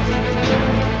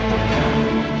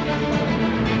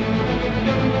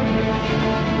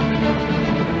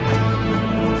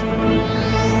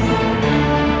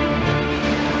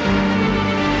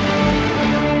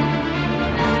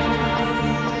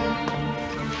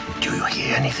 Do you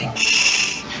hear anything? Shh.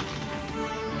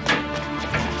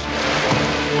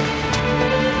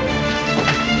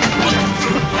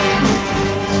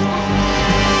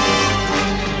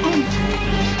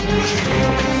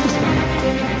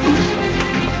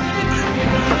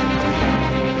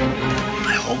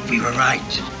 We were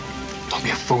right. Don't be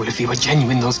a fool. If he were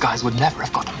genuine, those guys would never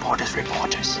have got on board as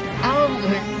reporters. I'm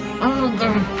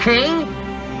the king.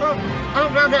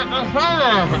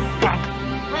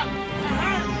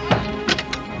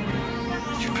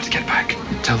 You better get back.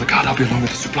 Tell the guard I'll be along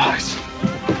with the supplies.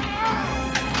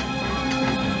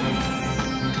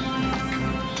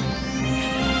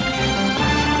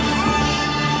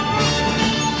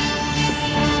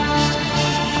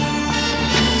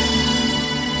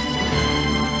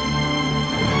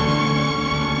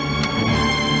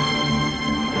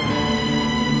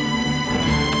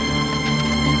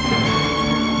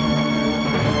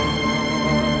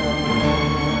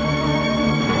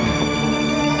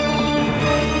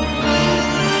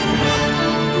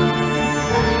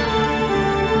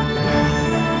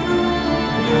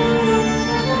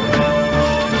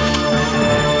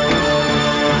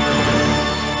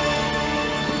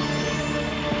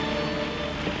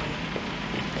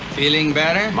 Feeling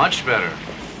better? Much better.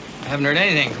 I haven't heard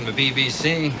anything from the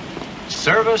BBC.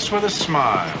 Service with a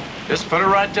smile. Just put her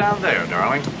right down there,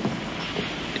 darling.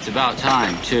 It's about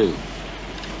time, too.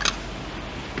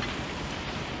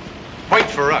 Wait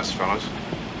for us, fellas.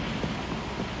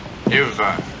 You've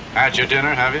had your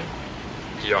dinner, have you?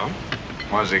 Yeah.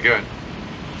 Was it good?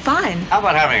 Fine. How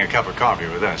about having a cup of coffee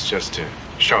with us, just to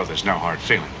show there's no hard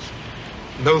feelings?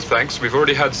 No, thanks. We've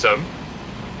already had some.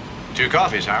 2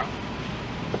 coffees, Harold.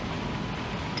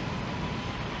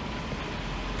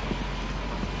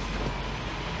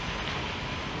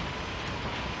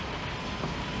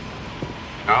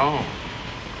 No.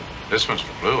 This one's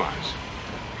for Blue Eyes.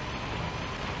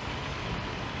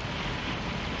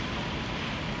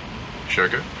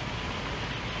 Sugar?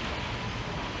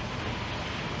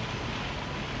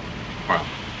 Well,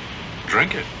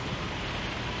 drink it.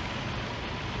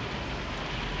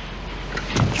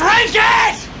 Drink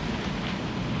it!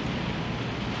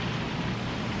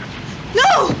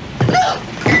 No! No!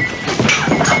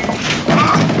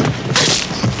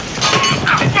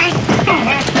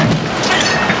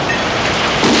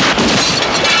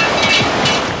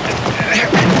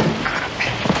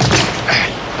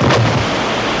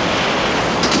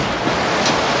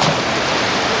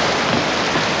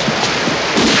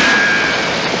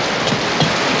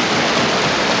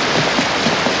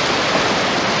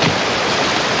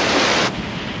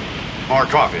 More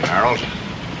coffee, Harold.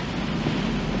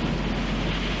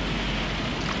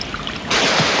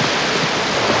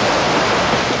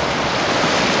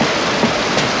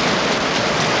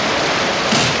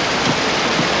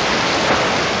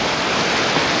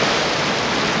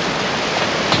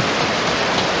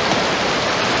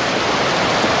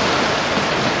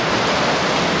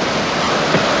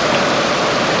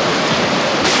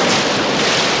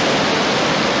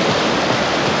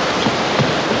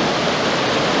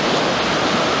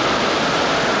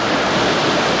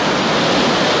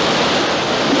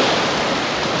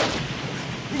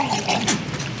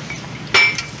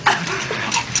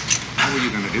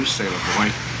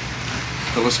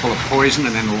 Fill us full of poison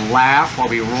and then laugh while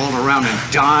we rolled around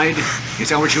and died? Is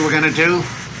that what you were gonna do?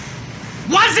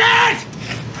 Was it?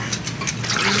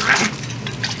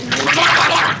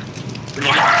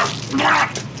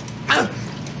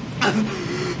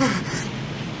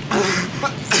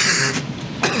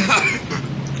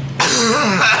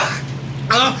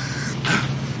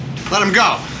 Let him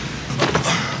go.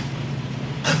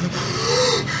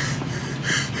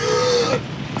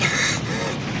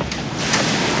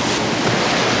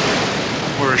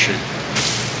 Where is she?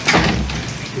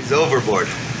 He's overboard.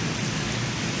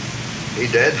 He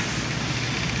dead?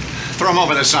 Throw him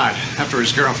over the side, after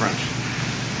his girlfriend.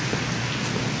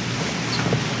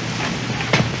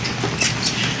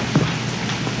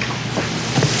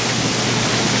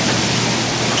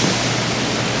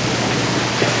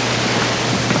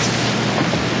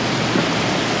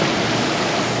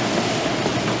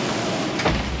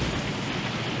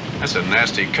 That's a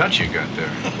nasty cut you got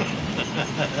there.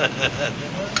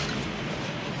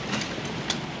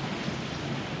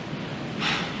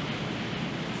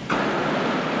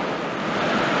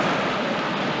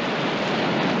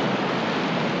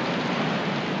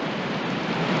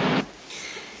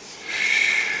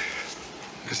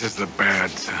 This is the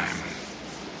bad time.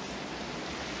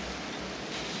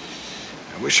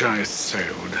 I wish I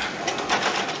sailed.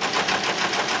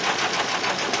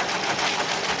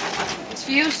 It's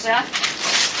for you, sir.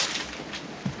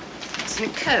 It's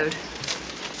in code.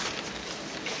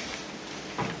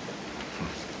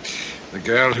 The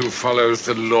girl who follows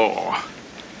the law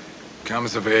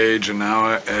comes of age an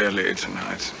hour early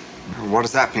tonight. What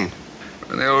does that mean?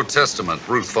 In the Old Testament,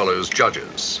 Ruth follows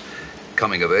judges.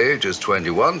 Coming of age is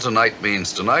 21. Tonight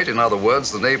means tonight. In other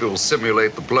words, the Navy will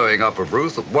simulate the blowing up of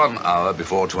Ruth at 1 hour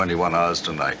before 21 hours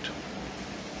tonight.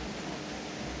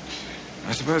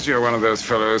 I suppose you're one of those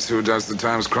fellows who does the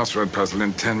Times crossword puzzle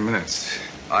in 10 minutes.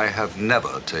 I have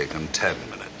never taken 10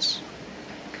 minutes.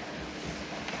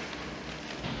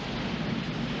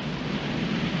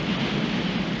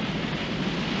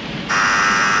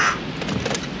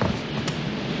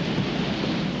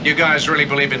 You guys really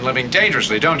believe in living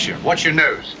dangerously, don't you? What's your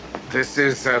news? This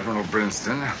is Admiral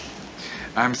Brinston.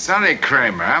 I'm sorry,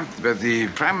 Kramer, but the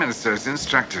Prime Minister has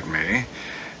instructed me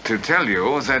to tell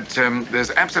you that there's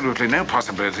absolutely no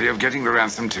possibility of getting the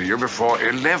ransom to you before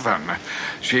 11.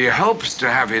 She hopes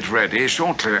to have it ready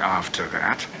shortly after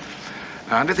that.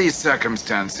 Under these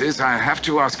circumstances, I have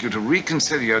to ask you to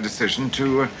reconsider your decision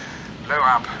to blow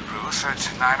up Ruth at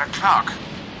 9 o'clock.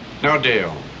 No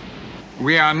deal.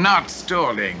 We are not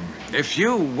stalling. If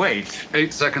you wait...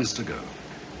 8 seconds to go.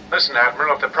 Listen,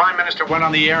 Admiral, if the Prime Minister went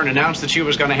on the air and announced that she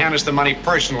was going to hand us the money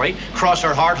personally, cross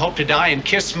her heart, hope to die, and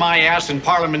kiss my ass in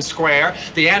Parliament Square,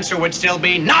 the answer would still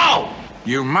be no!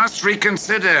 You must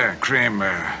reconsider,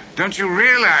 Kramer. Don't you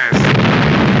realize...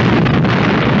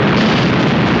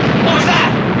 What was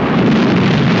that?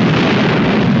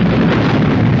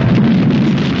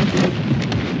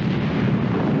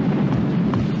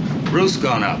 Ruth's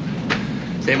gone up.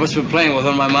 They must have been playing with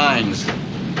one of my mines.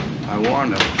 I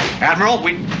warned them. Admiral,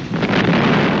 He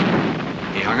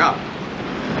hung up.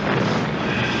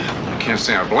 I can't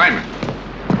say I blame him.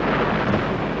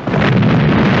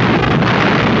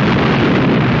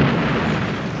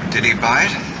 Did he buy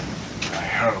it? I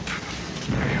hope.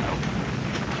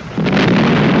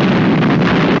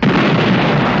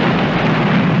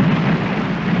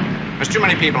 There's too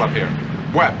many people up here.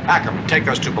 Webb, Ackerman, take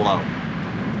those two below.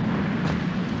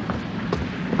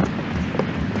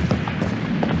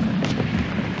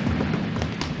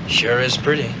 Sure is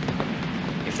pretty.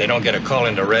 If they don't get a call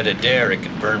into Red Adair, it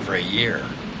could burn for a year.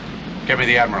 Give me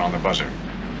the Admiral on the buzzer.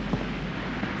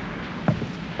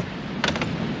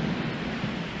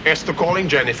 Esther calling,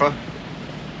 Jennifer.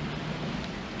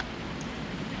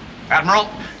 Admiral?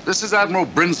 This is Admiral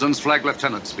Brinsden's flag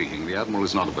lieutenant speaking. The Admiral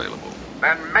is not available.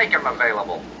 Then make him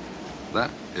available.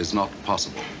 That is not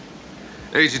possible.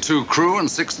 82 crew and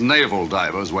 6 naval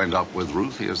divers went up with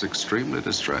Ruth. He is extremely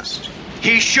distressed.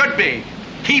 He should be.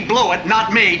 He blew it,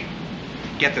 not me.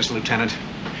 Get this, Lieutenant.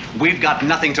 We've got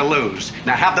nothing to lose.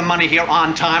 Now have the money here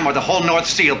on time or the whole North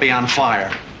Sea will be on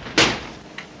fire.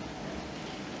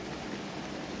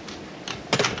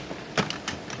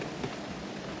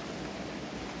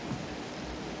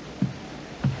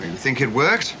 You think it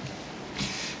worked?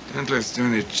 Don't let's do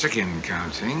any chicken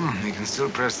counting. You can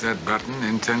still press that button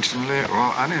intentionally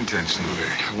or unintentionally.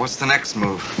 What's the next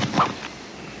move?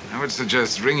 I would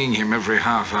suggest ringing him every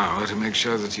half hour to make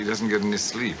sure that he doesn't get any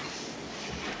sleep.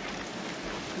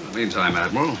 In the meantime,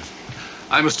 Admiral,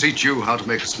 I must teach you how to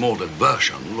make a small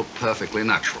diversion look perfectly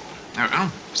natural.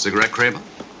 Oh? Cigarette, Kramer?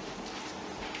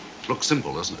 Looks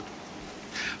simple, doesn't it?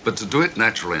 But to do it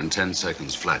naturally in 10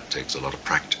 seconds flat takes a lot of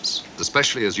practice,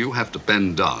 especially as you have to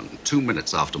bend down 2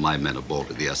 minutes after my men have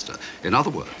boarded the Esther. In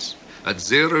other words, at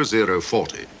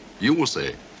 0040, you will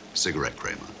say, cigarette,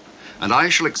 Kramer. And I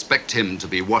shall expect him to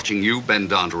be watching you bend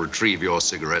down to retrieve your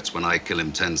cigarettes when I kill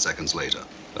him 10 seconds later.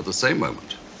 At the same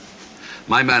moment,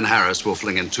 my man Harris will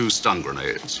fling in 2 stun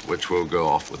grenades, which will go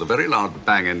off with a very loud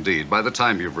bang indeed. By the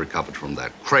time you've recovered from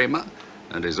that, Kramer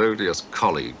and his odious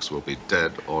colleagues will be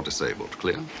dead or disabled.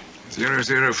 Clear?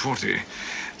 0040.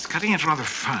 It's cutting it rather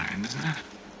fine, isn't it?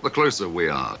 The closer we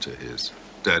are to his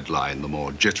deadline, the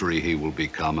more jittery he will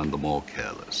become and the more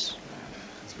careless.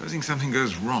 Supposing something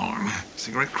goes wrong.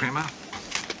 Cigarette, Kramer?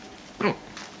 Oh.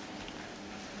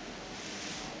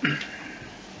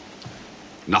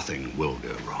 Nothing will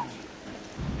go wrong.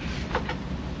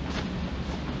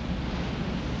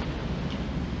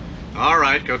 All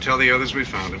right, go tell the others we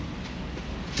found him.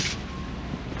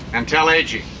 And tell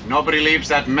A.G. nobody leaves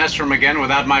that mess room again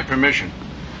without my permission.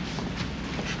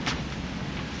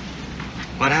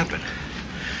 What happened?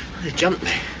 They jumped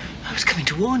me. I was coming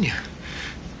to warn you.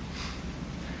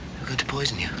 They were going to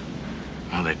poison you.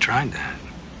 Well, they tried that.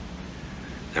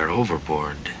 They're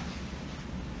overboard.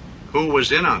 Who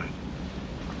was in on it?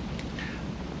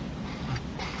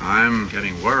 I'm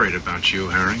getting worried about you,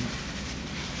 Herring.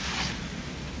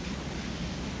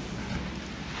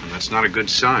 And that's not a good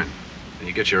sign. Then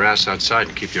you get your ass outside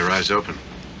and keep your eyes open.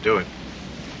 Do it.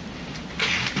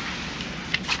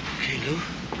 Okay, Lou.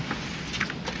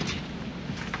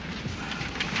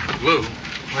 Lou,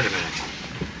 wait a minute.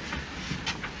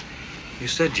 You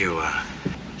said you were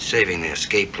saving the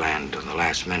escape plan to the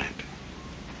last minute.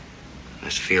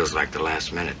 This feels like the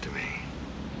last minute to me.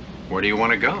 Where do you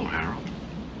want to go, Harold?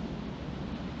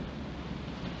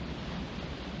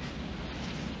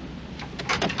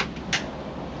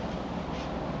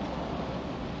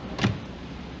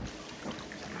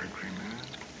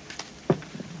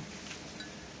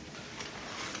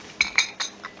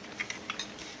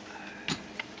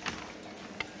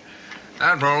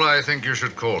 Admiral, I think you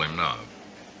should call him now.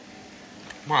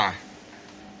 Why?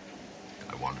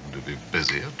 I want him to be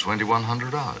busy at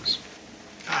 2100 hours.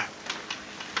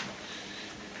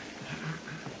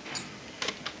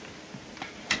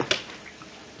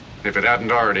 If it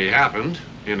hadn't already happened,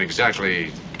 in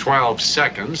exactly 12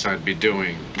 seconds, I'd be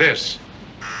doing this.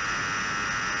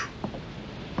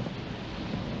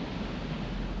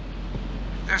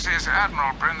 This is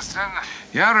Admiral Princeton.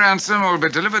 Your ransom will be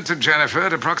delivered to Jennifer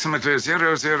at approximately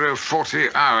 0040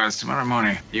 hours tomorrow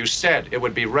morning. You said it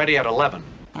would be ready at 11.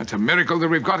 It's a miracle that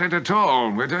we've got it at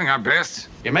all. We're doing our best.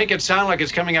 You make it sound like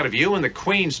it's coming out of you and the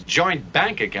Queen's joint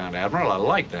bank account, Admiral. I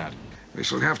like that. We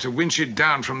shall have to winch it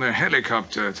down from the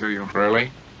helicopter to you.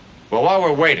 Really? Well, while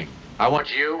we're waiting, I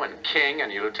want you and King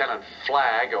and your Lieutenant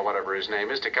Flagg, or whatever his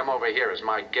name is, to come over here as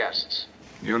my guests.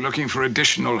 You're looking for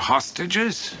additional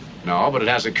hostages? No, but it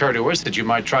has occurred to us that you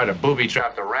might try to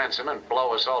booby-trap the ransom and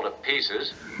blow us all to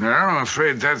pieces. No, I'm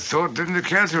afraid that thought didn't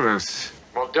occur to us.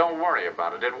 Well, don't worry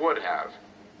about it. It would have.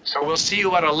 So we'll see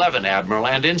you at 11, Admiral.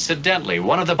 And incidentally,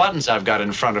 one of the buttons I've got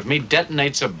in front of me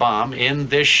detonates a bomb in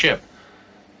this ship.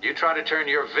 You try to turn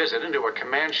your visit into a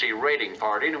Comanche raiding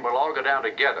party, and we'll all go down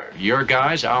together. Your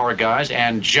guys, our guys,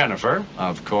 and Jennifer,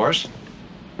 of course.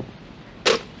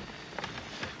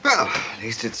 Well, at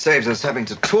least it saves us having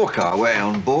to talk our way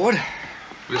on board.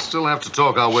 We still have to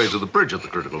talk our way to the bridge at the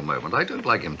critical moment. I don't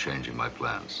like him changing my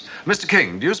plans. Mr.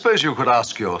 King, do you suppose you could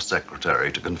ask your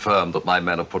secretary to confirm that my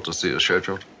men are put to sea as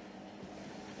scheduled?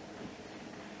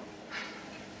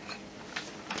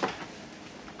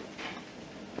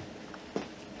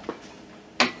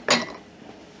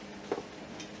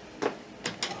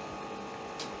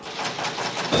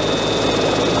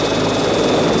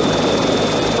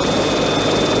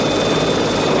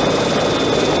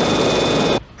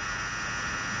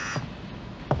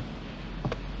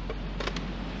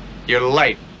 You're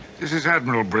late. This is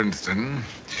Admiral Princeton,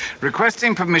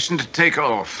 requesting permission to take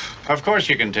off. Of course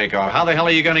you can take off. How the hell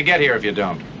are you going to get here if you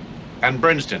don't? And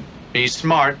Princeton, be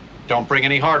smart. Don't bring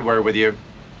any hardware with you.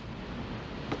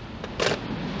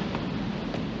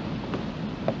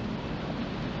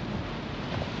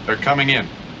 They're coming in.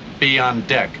 Be on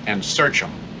deck and search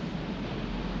them.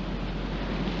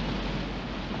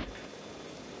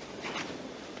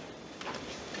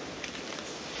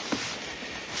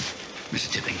 Mr.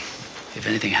 Tipping, if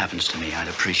anything happens to me, I'd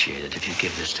appreciate it if you'd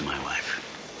give this to my wife.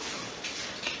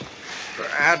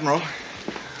 Admiral,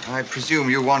 I presume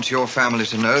you want your family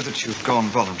to know that you've gone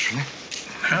voluntarily.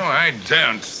 No, I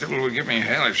don't. Sybil would give me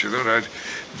hell if she thought I'd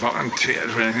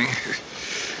volunteered for anything.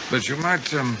 But you might,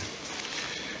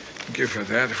 give her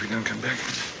that if we don't come back.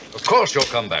 Of course you'll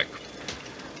come back.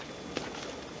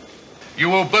 You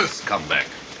will both come back.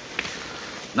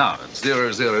 Now, at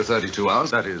 0032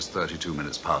 hours, that is 32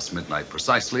 minutes past midnight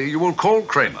precisely, you will call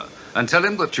Kramer and tell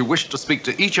him that you wish to speak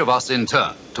to each of us in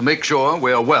turn to make sure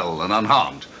we are well and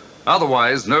unharmed.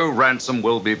 Otherwise, no ransom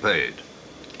will be paid.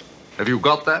 Have you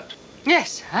got that?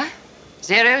 Yes, huh?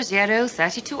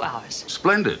 0032 hours.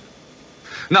 Splendid.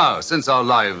 Now, since our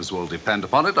lives will depend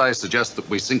upon it, I suggest that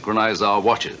we synchronize our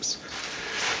watches.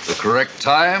 The correct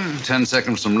time, 10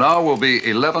 seconds from now, will be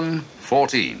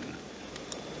 11:14.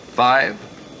 5,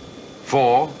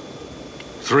 4,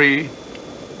 3,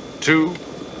 2,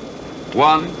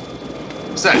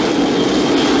 1, set.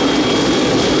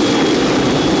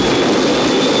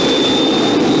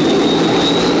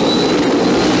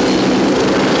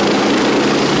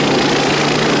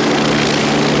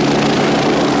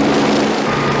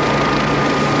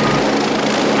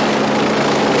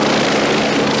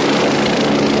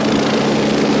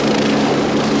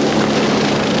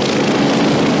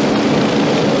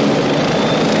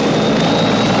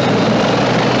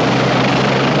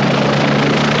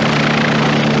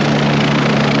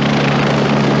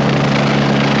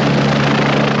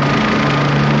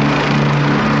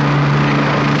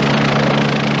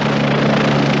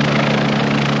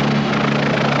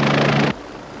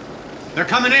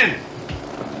 coming in.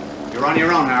 You're on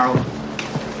your own, Harold.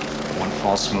 One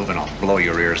false move and I'll blow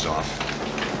your ears off.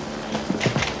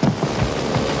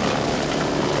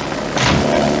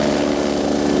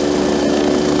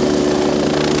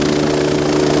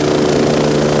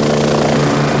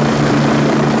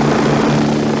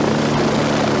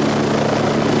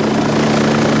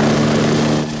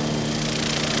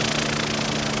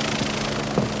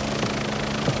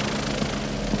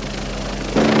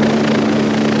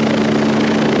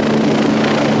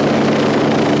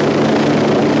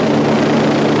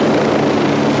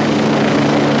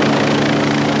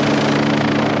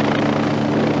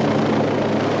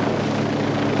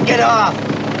 Get off!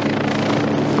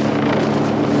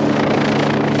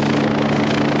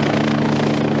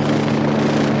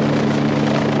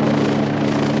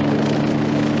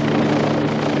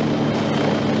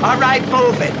 All right,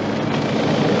 move it.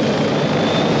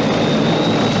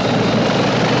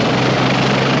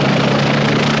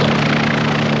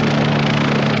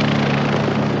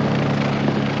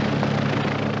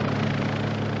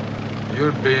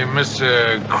 You'd be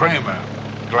Mr. Kramer.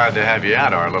 Glad to have you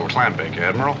out, our little clambake,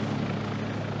 Admiral.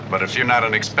 But if you're not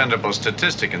an expendable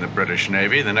statistic in the British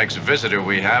Navy, the next visitor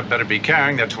we have better be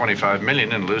carrying that 25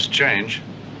 million in loose change.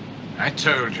 I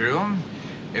told you.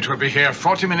 It will be here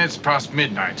 40 minutes past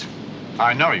midnight.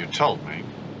 I know you told me.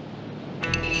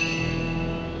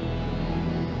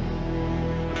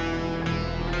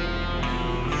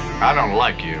 I don't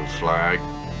like you, Flag.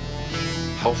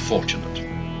 How fortunate.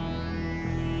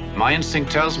 My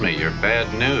instinct tells me you're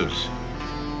bad news.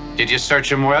 Did you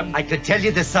search him, Webb? I could tell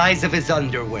you the size of his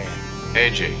underwear.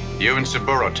 AG, you and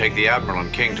Saburo take the Admiral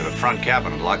and King to the front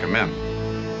cabin and lock him in.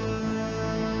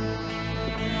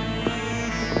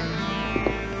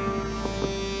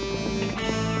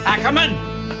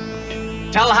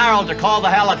 Ackerman! Tell Harold to call the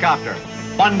helicopter.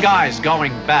 One guy's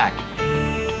going back.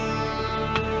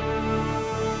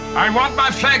 I want my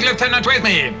flag lieutenant with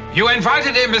me. You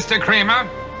invited him, Mr. Kramer.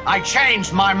 I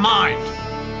changed my mind.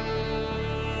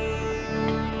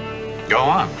 Go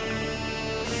on.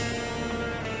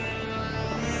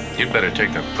 You'd better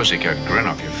take that pussycat grin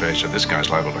off your face or this guy's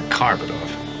liable to carve it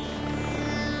off.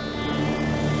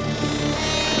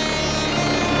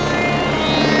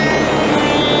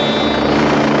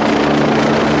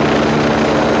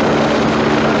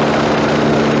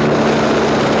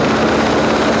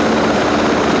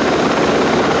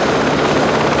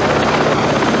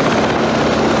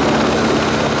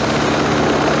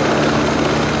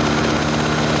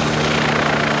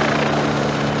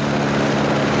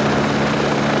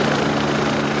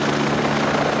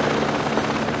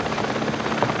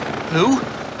 Lou?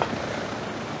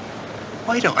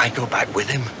 Why don't I go back with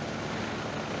him?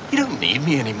 You don't need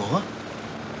me anymore.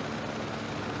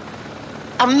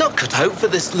 I'm not cut out for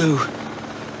this, Lou.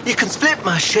 You can split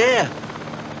my share.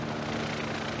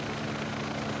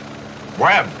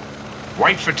 Webb,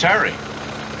 wait for Terry.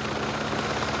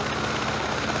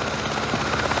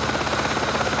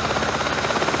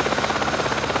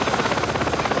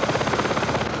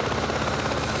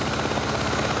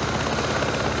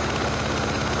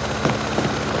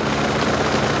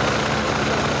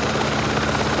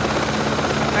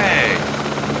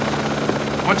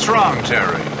 What's wrong,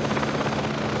 Terry?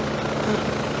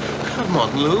 Come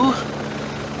on, Lou.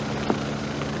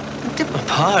 I did my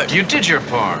part. You did your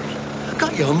part. I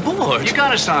got you on board. You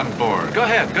got us on board. Go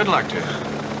ahead. Good luck to you.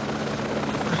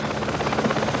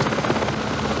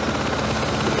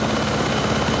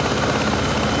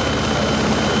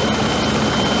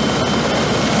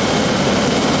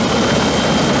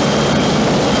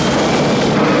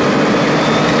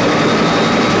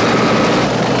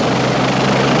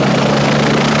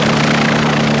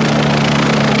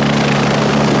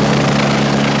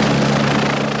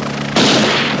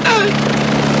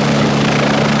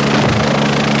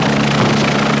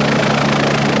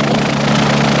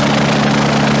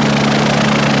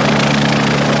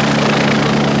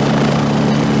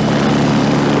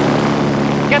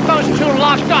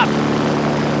 Locked up.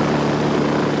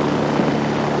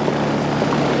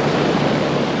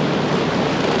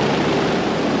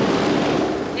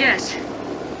 Yes.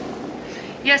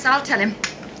 Yes, I'll tell him.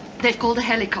 They've called a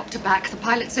helicopter back. The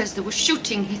pilot says there was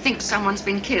shooting. He thinks someone's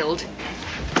been killed.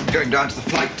 Going down to the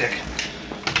flight deck.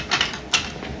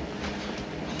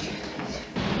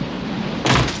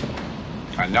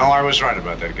 I know I was right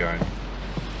about that guy.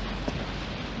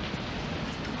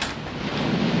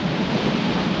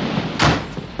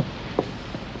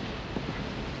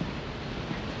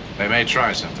 They may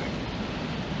try something.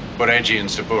 Put AG and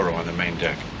Saburo on the main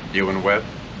deck. You and Webb,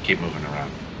 keep moving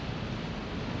around.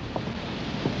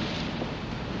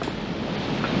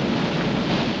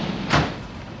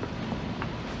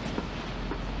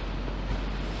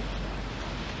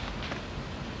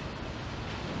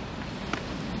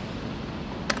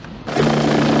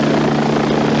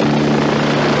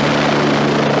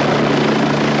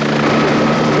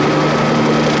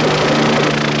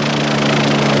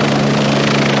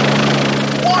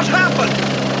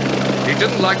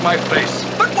 like my face.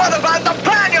 But what about the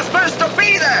plan? You're supposed to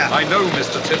be there! I know,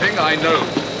 Mr. Tipping, I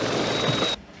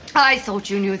know. I thought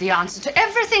you knew the answer to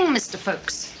everything, Mr.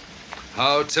 Ffolkes.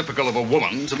 How typical of a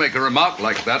woman to make a remark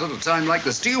like that at a time like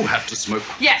this. Do you have to smoke?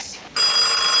 Yes.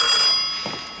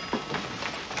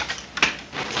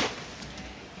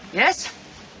 Yes?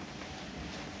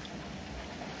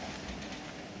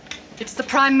 It's the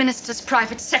Prime Minister's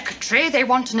private secretary. They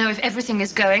want to know if everything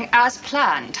is going as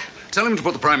planned. Tell him to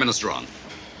put the Prime Minister on.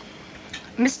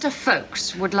 Mr.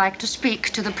 Ffolkes would like to speak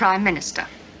to the Prime Minister.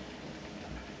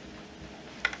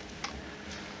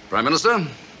 Prime Minister,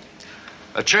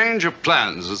 a change of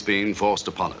plans has been forced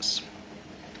upon us.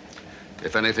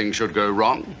 If anything should go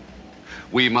wrong,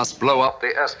 we must blow up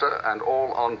the Esther and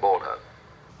all on board her.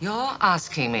 You're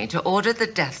asking me to order the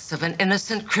deaths of an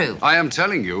innocent crew. I am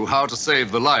telling you how to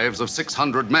save the lives of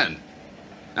 600 men.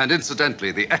 And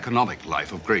incidentally, the economic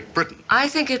life of Great Britain. I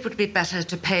think it would be better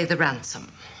to pay the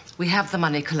ransom. We have the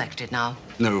money collected now.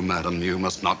 No, madam, you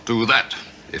must not do that.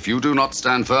 If you do not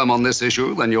stand firm on this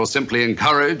issue, then you'll simply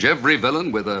encourage every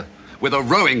villain with a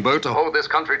rowing boat to hold this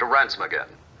country to ransom again.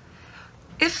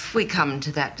 If we come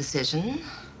to that decision,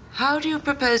 how do you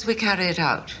propose we carry it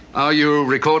out? Are you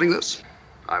recording this?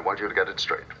 I want you to get it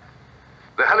straight.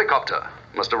 The helicopter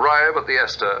must arrive at the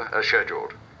Esther as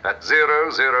scheduled at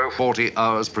 0040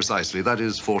 hours precisely. That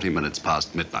is 40 minutes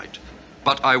past midnight.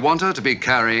 But I want her to be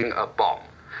carrying a bomb.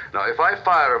 Now, if I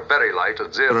fire a very light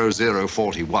at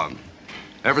 0041,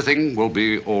 everything will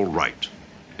be all right.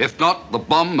 If not, the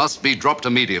bomb must be dropped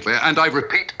immediately, and I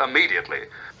repeat, immediately.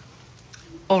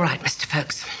 All right, Mr.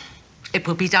 Ffolkes. It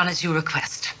will be done as you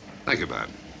request. Thank you, ma'am.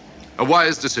 A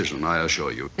wise decision, I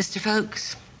assure you. Mr.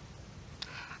 Ffolkes,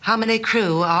 how many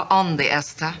crew are on the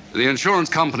Esther? The insurance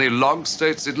company log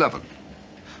states 11.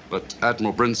 But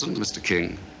Admiral Brinson, Mr.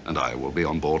 King, and I will be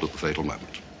on board at the fatal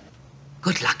moment.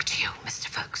 Good luck to you, Mr.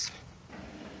 Ffolkes.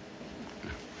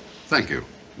 Thank you,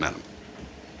 madam.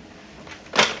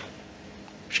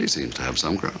 She seems to have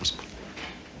some grasp.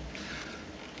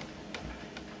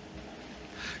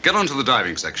 Get onto the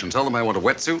diving section. Tell them I want a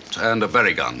wetsuit and a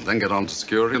berry gun. Then get on to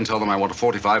security and tell them I want a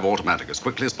 .45 automatic as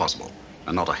quickly as possible.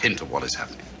 And not a hint of what is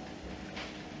happening.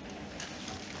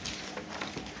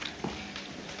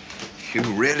 You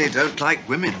really don't like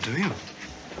women, do you?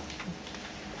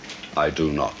 I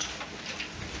do not.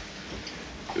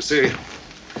 You see,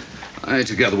 I,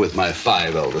 together with my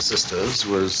 5 elder sisters,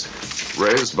 was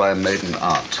raised by a maiden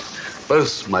aunt.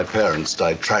 Both my parents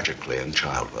died tragically in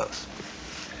childbirth.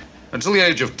 Until the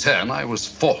age of 10, I was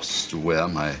forced to wear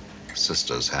my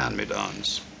sister's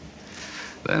hand-me-downs.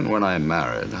 Then, when I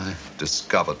married, I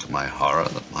discovered to my horror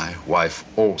that my wife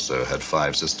also had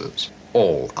 5 sisters,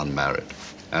 all unmarried,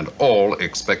 and all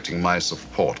expecting my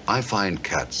support. I find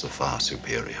cats a far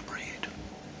superior breed.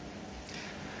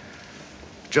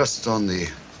 Just on the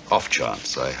off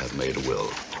chance I have made a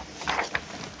will,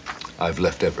 I've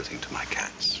left everything to my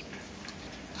cats.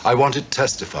 I want it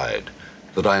testified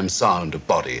that I am sound of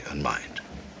body and mind.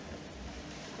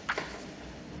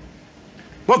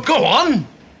 Well, go on!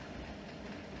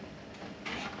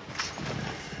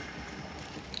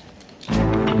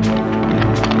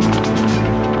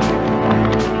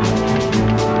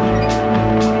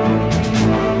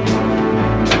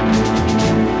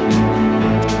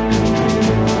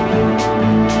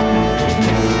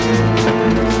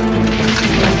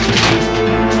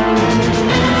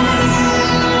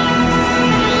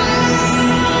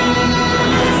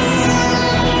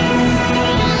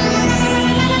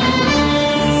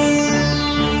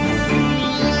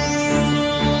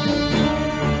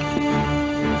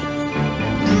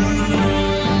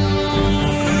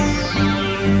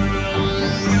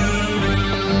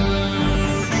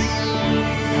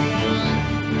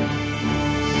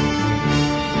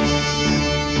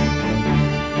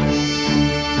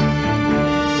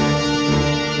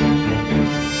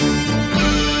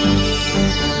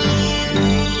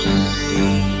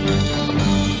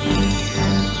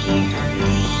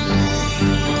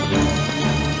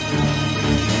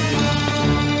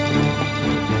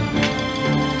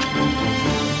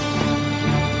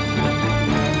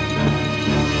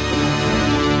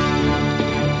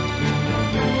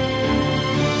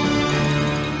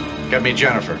 Get me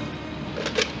Jennifer.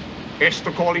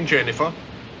 Esther calling Jennifer.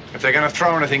 If they're going to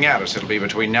throw anything at us, it'll be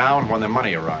between now and when the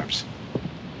money arrives.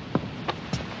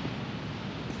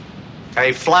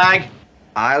 Hey, Flag.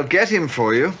 I'll get him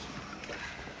for you.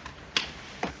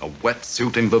 A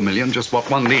wetsuit in vermilion, just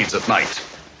what one needs at night.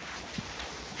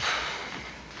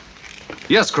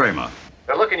 Yes, Kramer.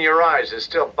 The look in your eyes is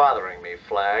still bothering me,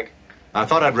 Flag. I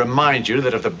thought I'd remind you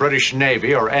that if the British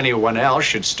Navy or anyone else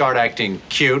should start acting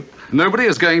cute... Nobody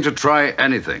is going to try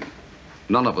anything.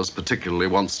 None of us particularly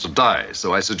wants to die,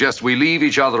 so I suggest we leave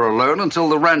each other alone until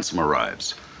the ransom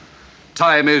arrives.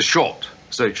 Time is short,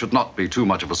 so it should not be too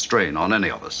much of a strain on any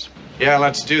of us. Yeah,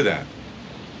 let's do that.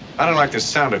 I don't like the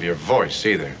sound of your voice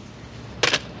either.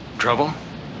 Trouble?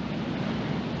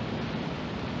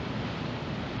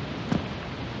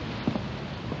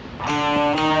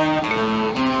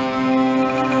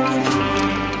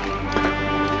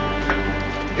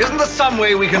 Isn't there some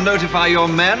way we can notify your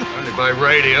men? Only by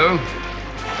radio.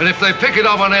 And if they pick it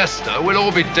up on Esther, we'll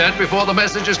all be dead before the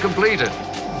message is completed.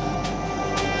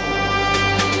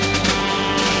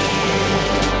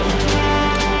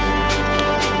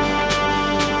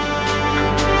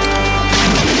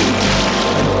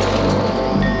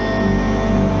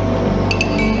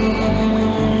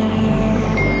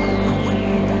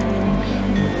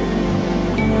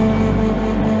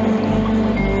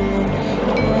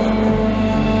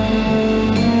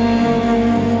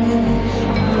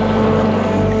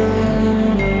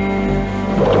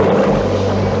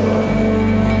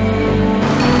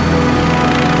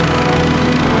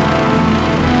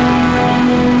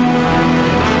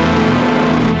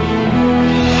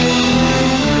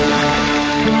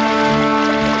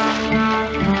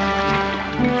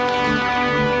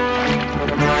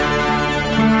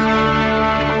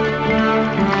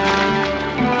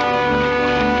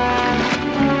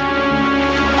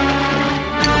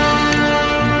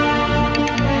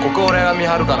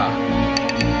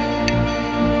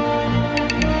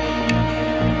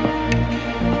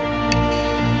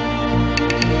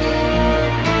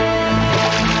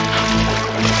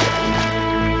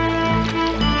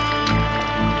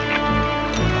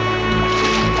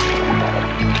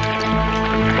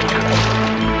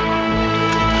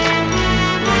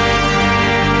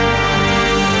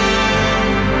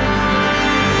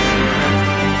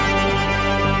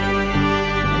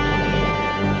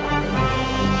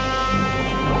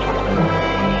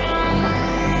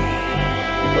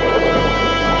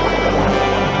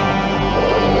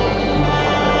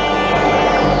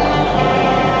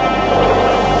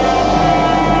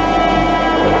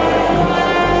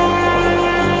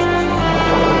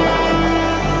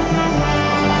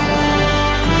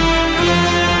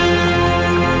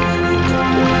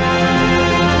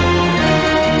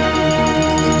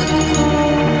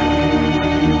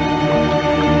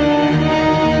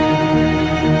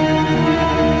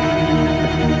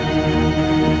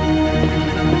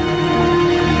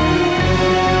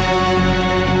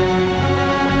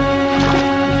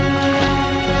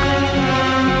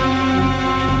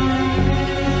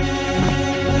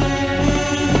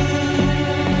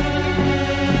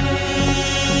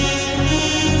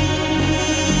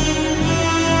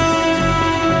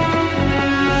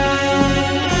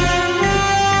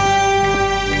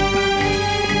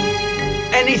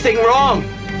 Anything wrong?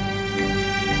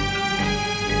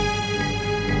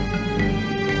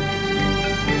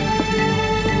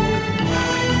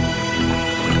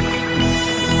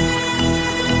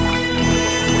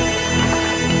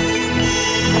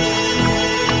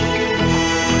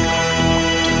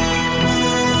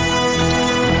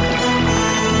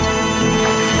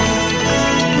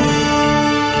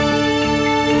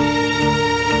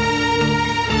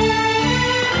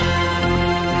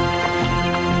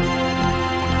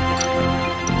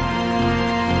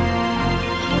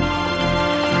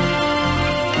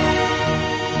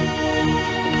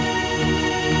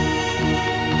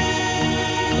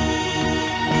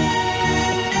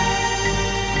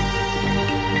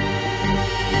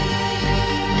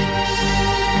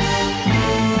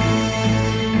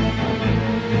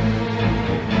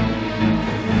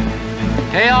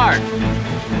 Hey, Art.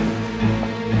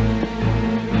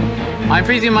 I'm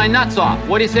freezing my nuts off.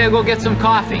 What do you say I go get some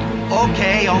coffee?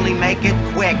 Okay, only make it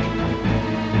quick.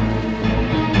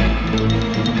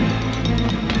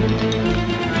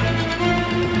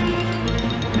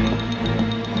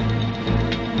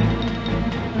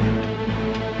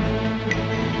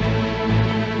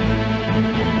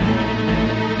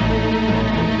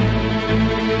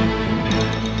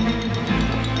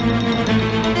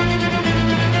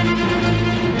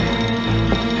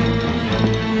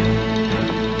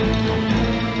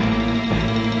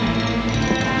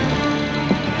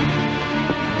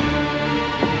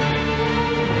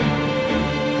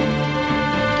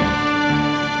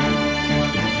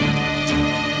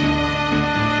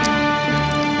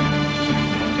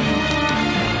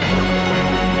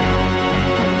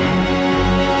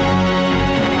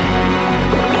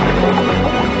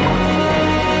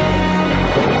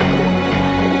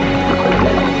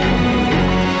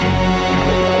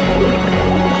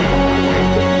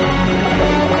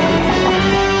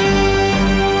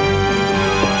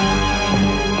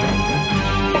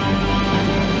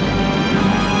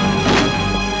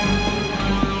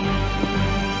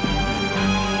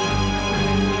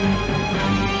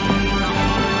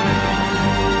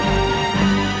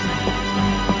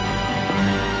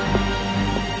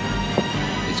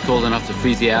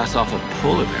 freeze the ass off a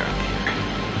polar bear up here.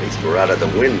 At least we're out of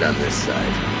the wind on this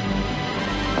side.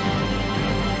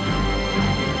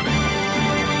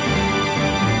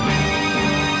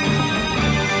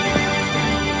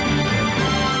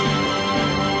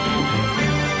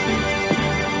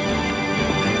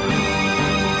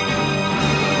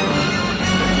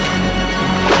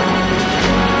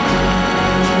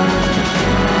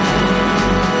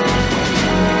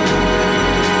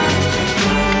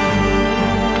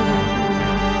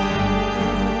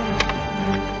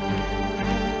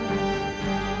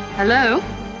 Hello?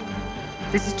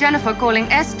 This is Jennifer calling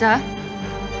Esther.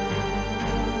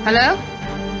 Hello?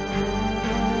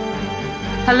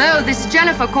 Hello, this is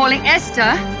Jennifer calling Esther.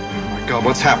 Oh my God,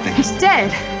 what's happening? He's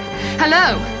dead.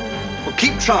 Hello? Well,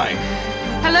 keep trying.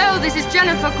 Hello, this is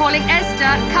Jennifer calling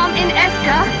Esther. Come in,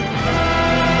 Esther.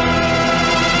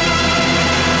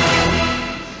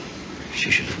 She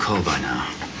should have called by now.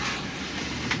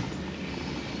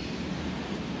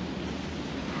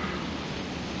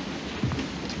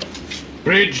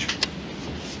 Bridge.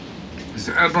 This is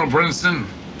Admiral Brinston.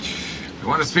 We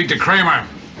want to speak to Kramer.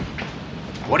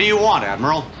 What do you want,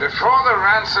 Admiral? Before the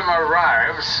ransom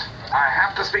arrives, I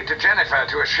have to speak to Jennifer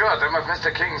to assure them of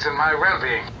Mr. King's and my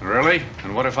well-being. Really?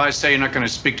 And what if I say you're not going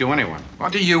to speak to anyone?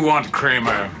 What do you want,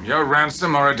 Kramer? Your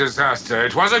ransom or a disaster?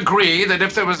 It was agreed that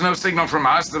if there was no signal from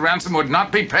us, the ransom would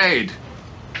not be paid.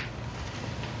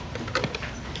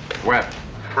 Webb,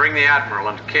 bring the Admiral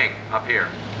and King up here.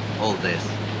 Hold this.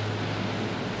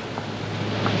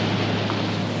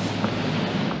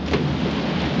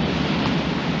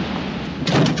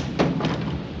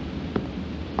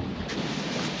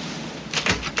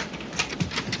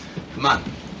 Come on.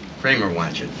 Kramer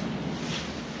wants you.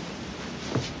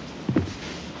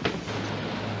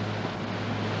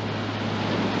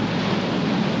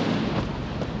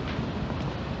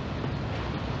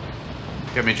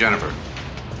 Give me Jennifer.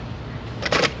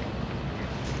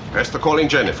 Esther calling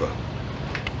Jennifer.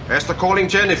 Esther calling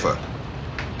Jennifer.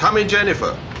 Come in,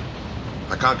 Jennifer.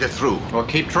 I can't get through. Well,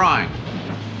 keep trying.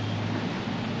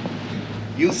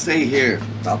 You stay here.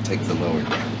 I'll take the lower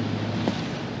deck.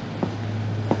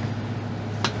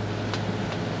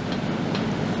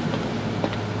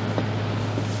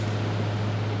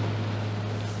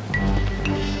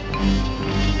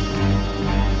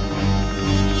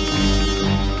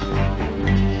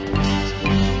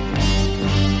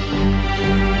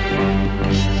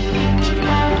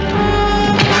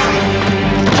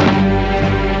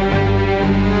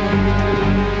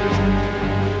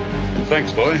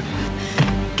 Thanks, boy.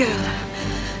 Girl.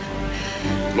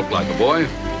 Look like a boy.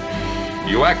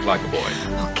 You act like a boy.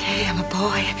 Okay, I'm a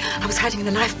boy. I was hiding in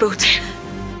the lifeboat.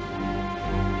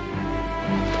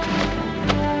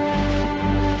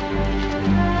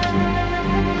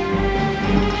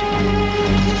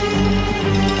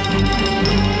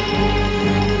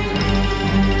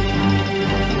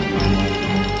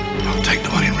 Don't take the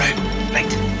one in red.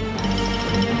 Right.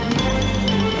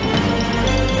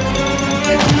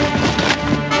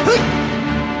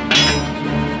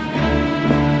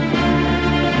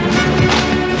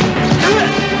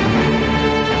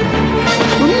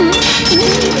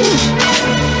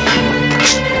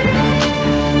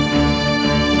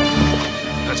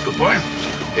 That's good, boy.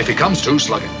 If he comes to,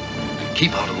 slug him.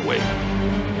 Keep out of the way.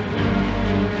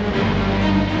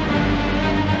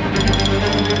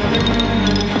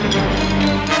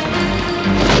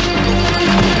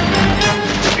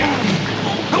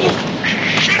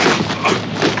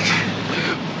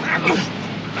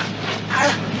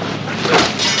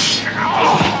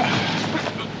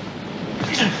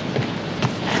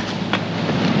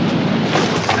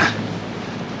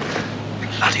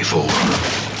 Bloody fool.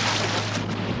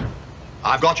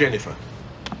 I've got Jennifer.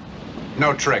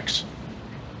 No tricks.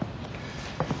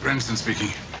 Brinston speaking.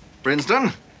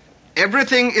 Brinston,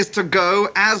 everything is to go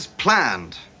as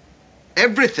planned.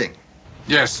 Everything.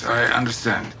 Yes, I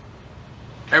understand.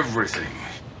 Everything.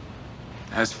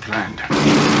 As planned.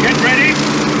 Get ready!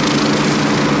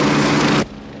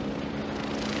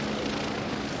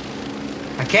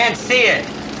 I can't see it.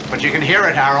 But you can hear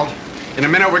it, Harold. In a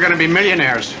minute, we're going to be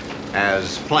millionaires.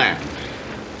 As planned.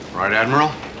 Right,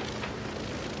 Admiral?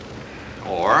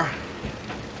 Or...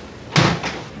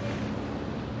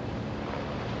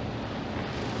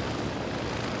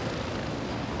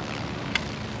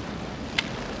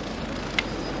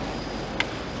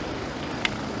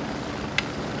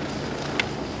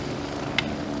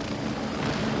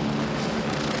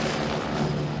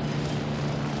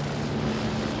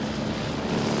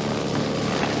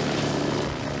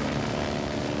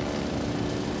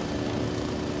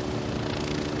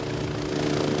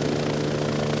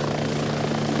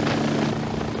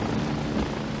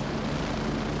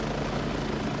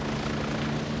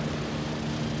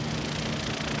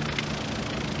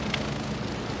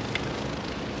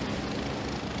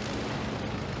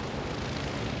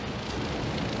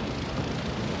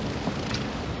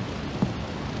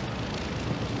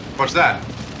 What's that?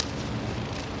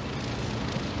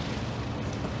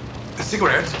 A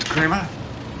cigarette, Kramer?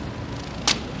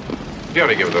 You ought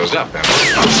to give those up,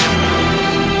 Admiral.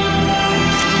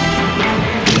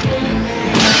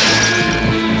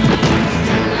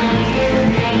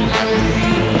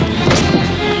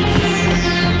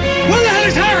 Where the hell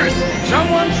is Harris?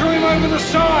 Someone threw him over the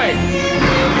side.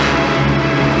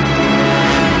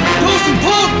 Dawson,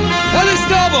 port! Hell is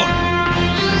starboard!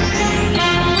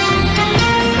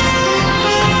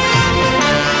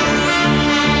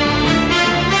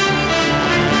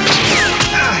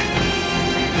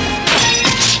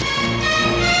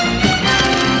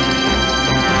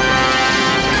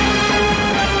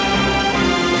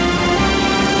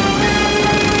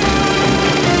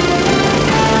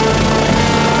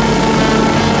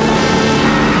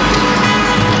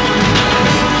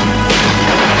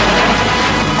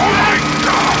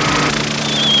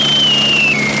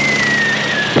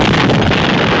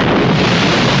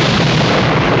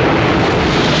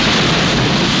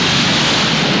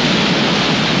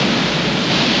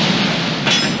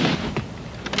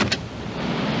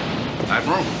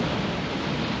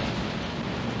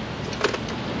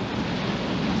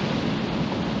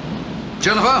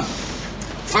 Jennifer,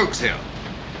 folks here.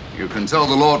 You can tell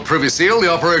the Lord Privy Seal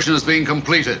the operation has been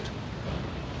completed.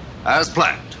 As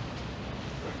planned.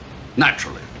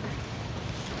 Naturally.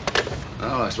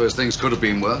 Well, I suppose things could have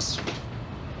been worse.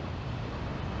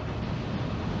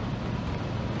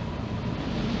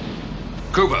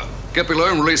 Cooper, get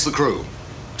below and release the crew.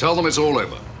 Tell them it's all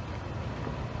over.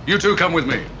 You two come with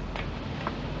me.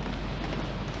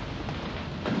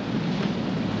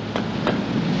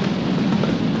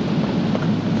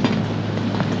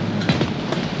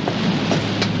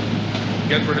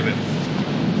 Get rid of it.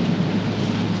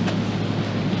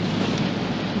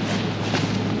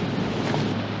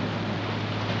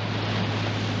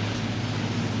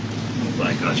 Oh,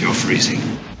 my God, you're freezing.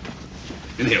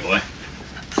 In here, boy.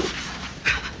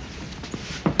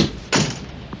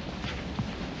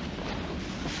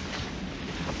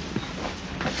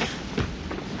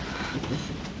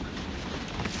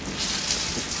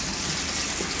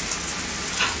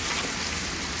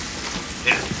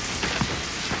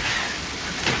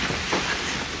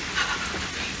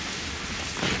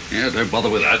 Yeah, don't bother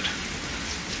with that.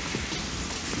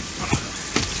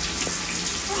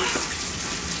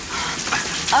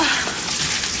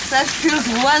 That feels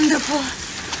wonderful.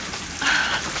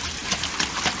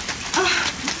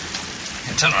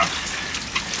 Here, turn around.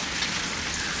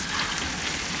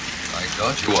 My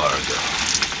God, you are a girl.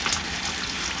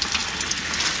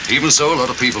 Even so, a lot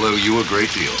of people owe you a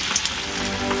great deal.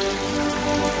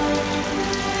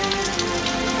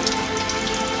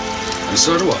 And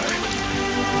so do I.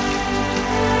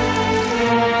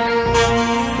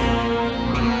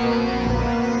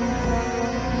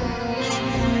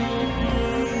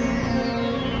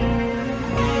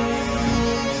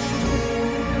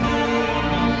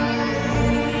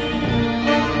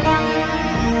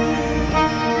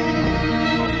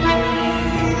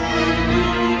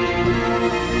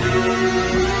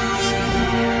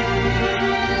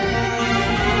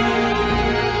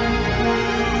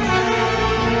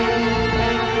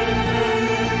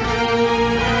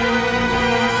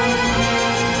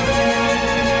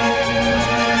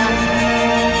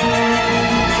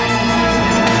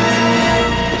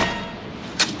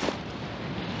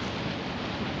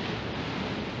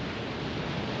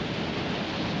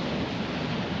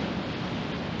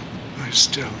 I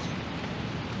still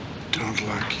don't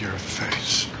like your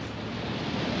face.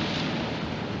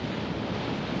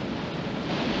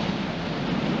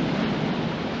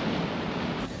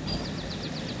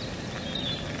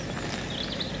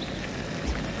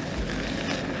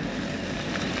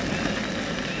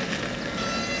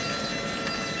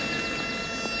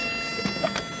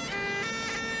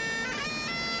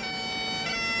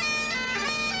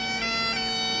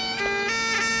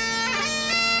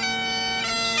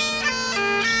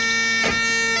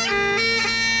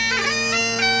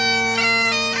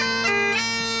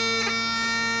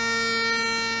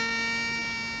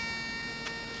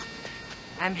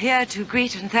 I'm here to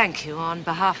greet and thank you on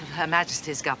behalf of Her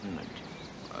Majesty's government.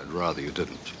 I'd rather you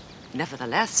didn't.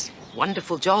 Nevertheless,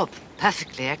 wonderful job,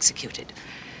 perfectly executed.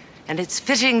 And it's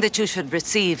fitting that you should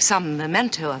receive some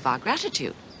memento of our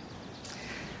gratitude.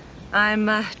 I'm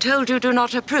told you do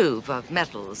not approve of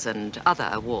medals and other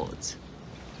awards.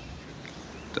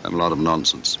 Damn lot of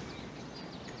nonsense.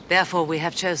 Therefore, we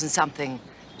have chosen something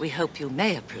we hope you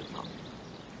may approve of.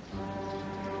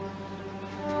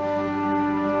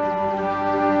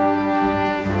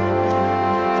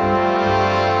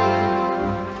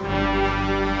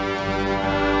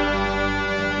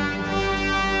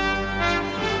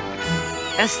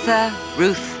 Esther,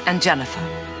 Ruth, and Jennifer,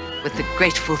 with the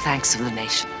grateful thanks of the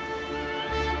nation.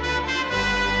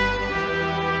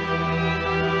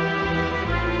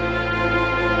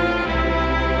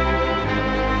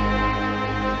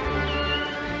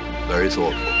 Very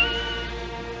thoughtful.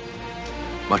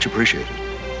 Much appreciated.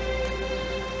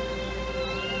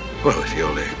 Well, if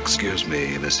you'll excuse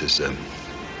me, Mrs.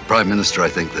 Prime Minister, I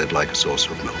think they'd like a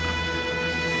saucer of milk.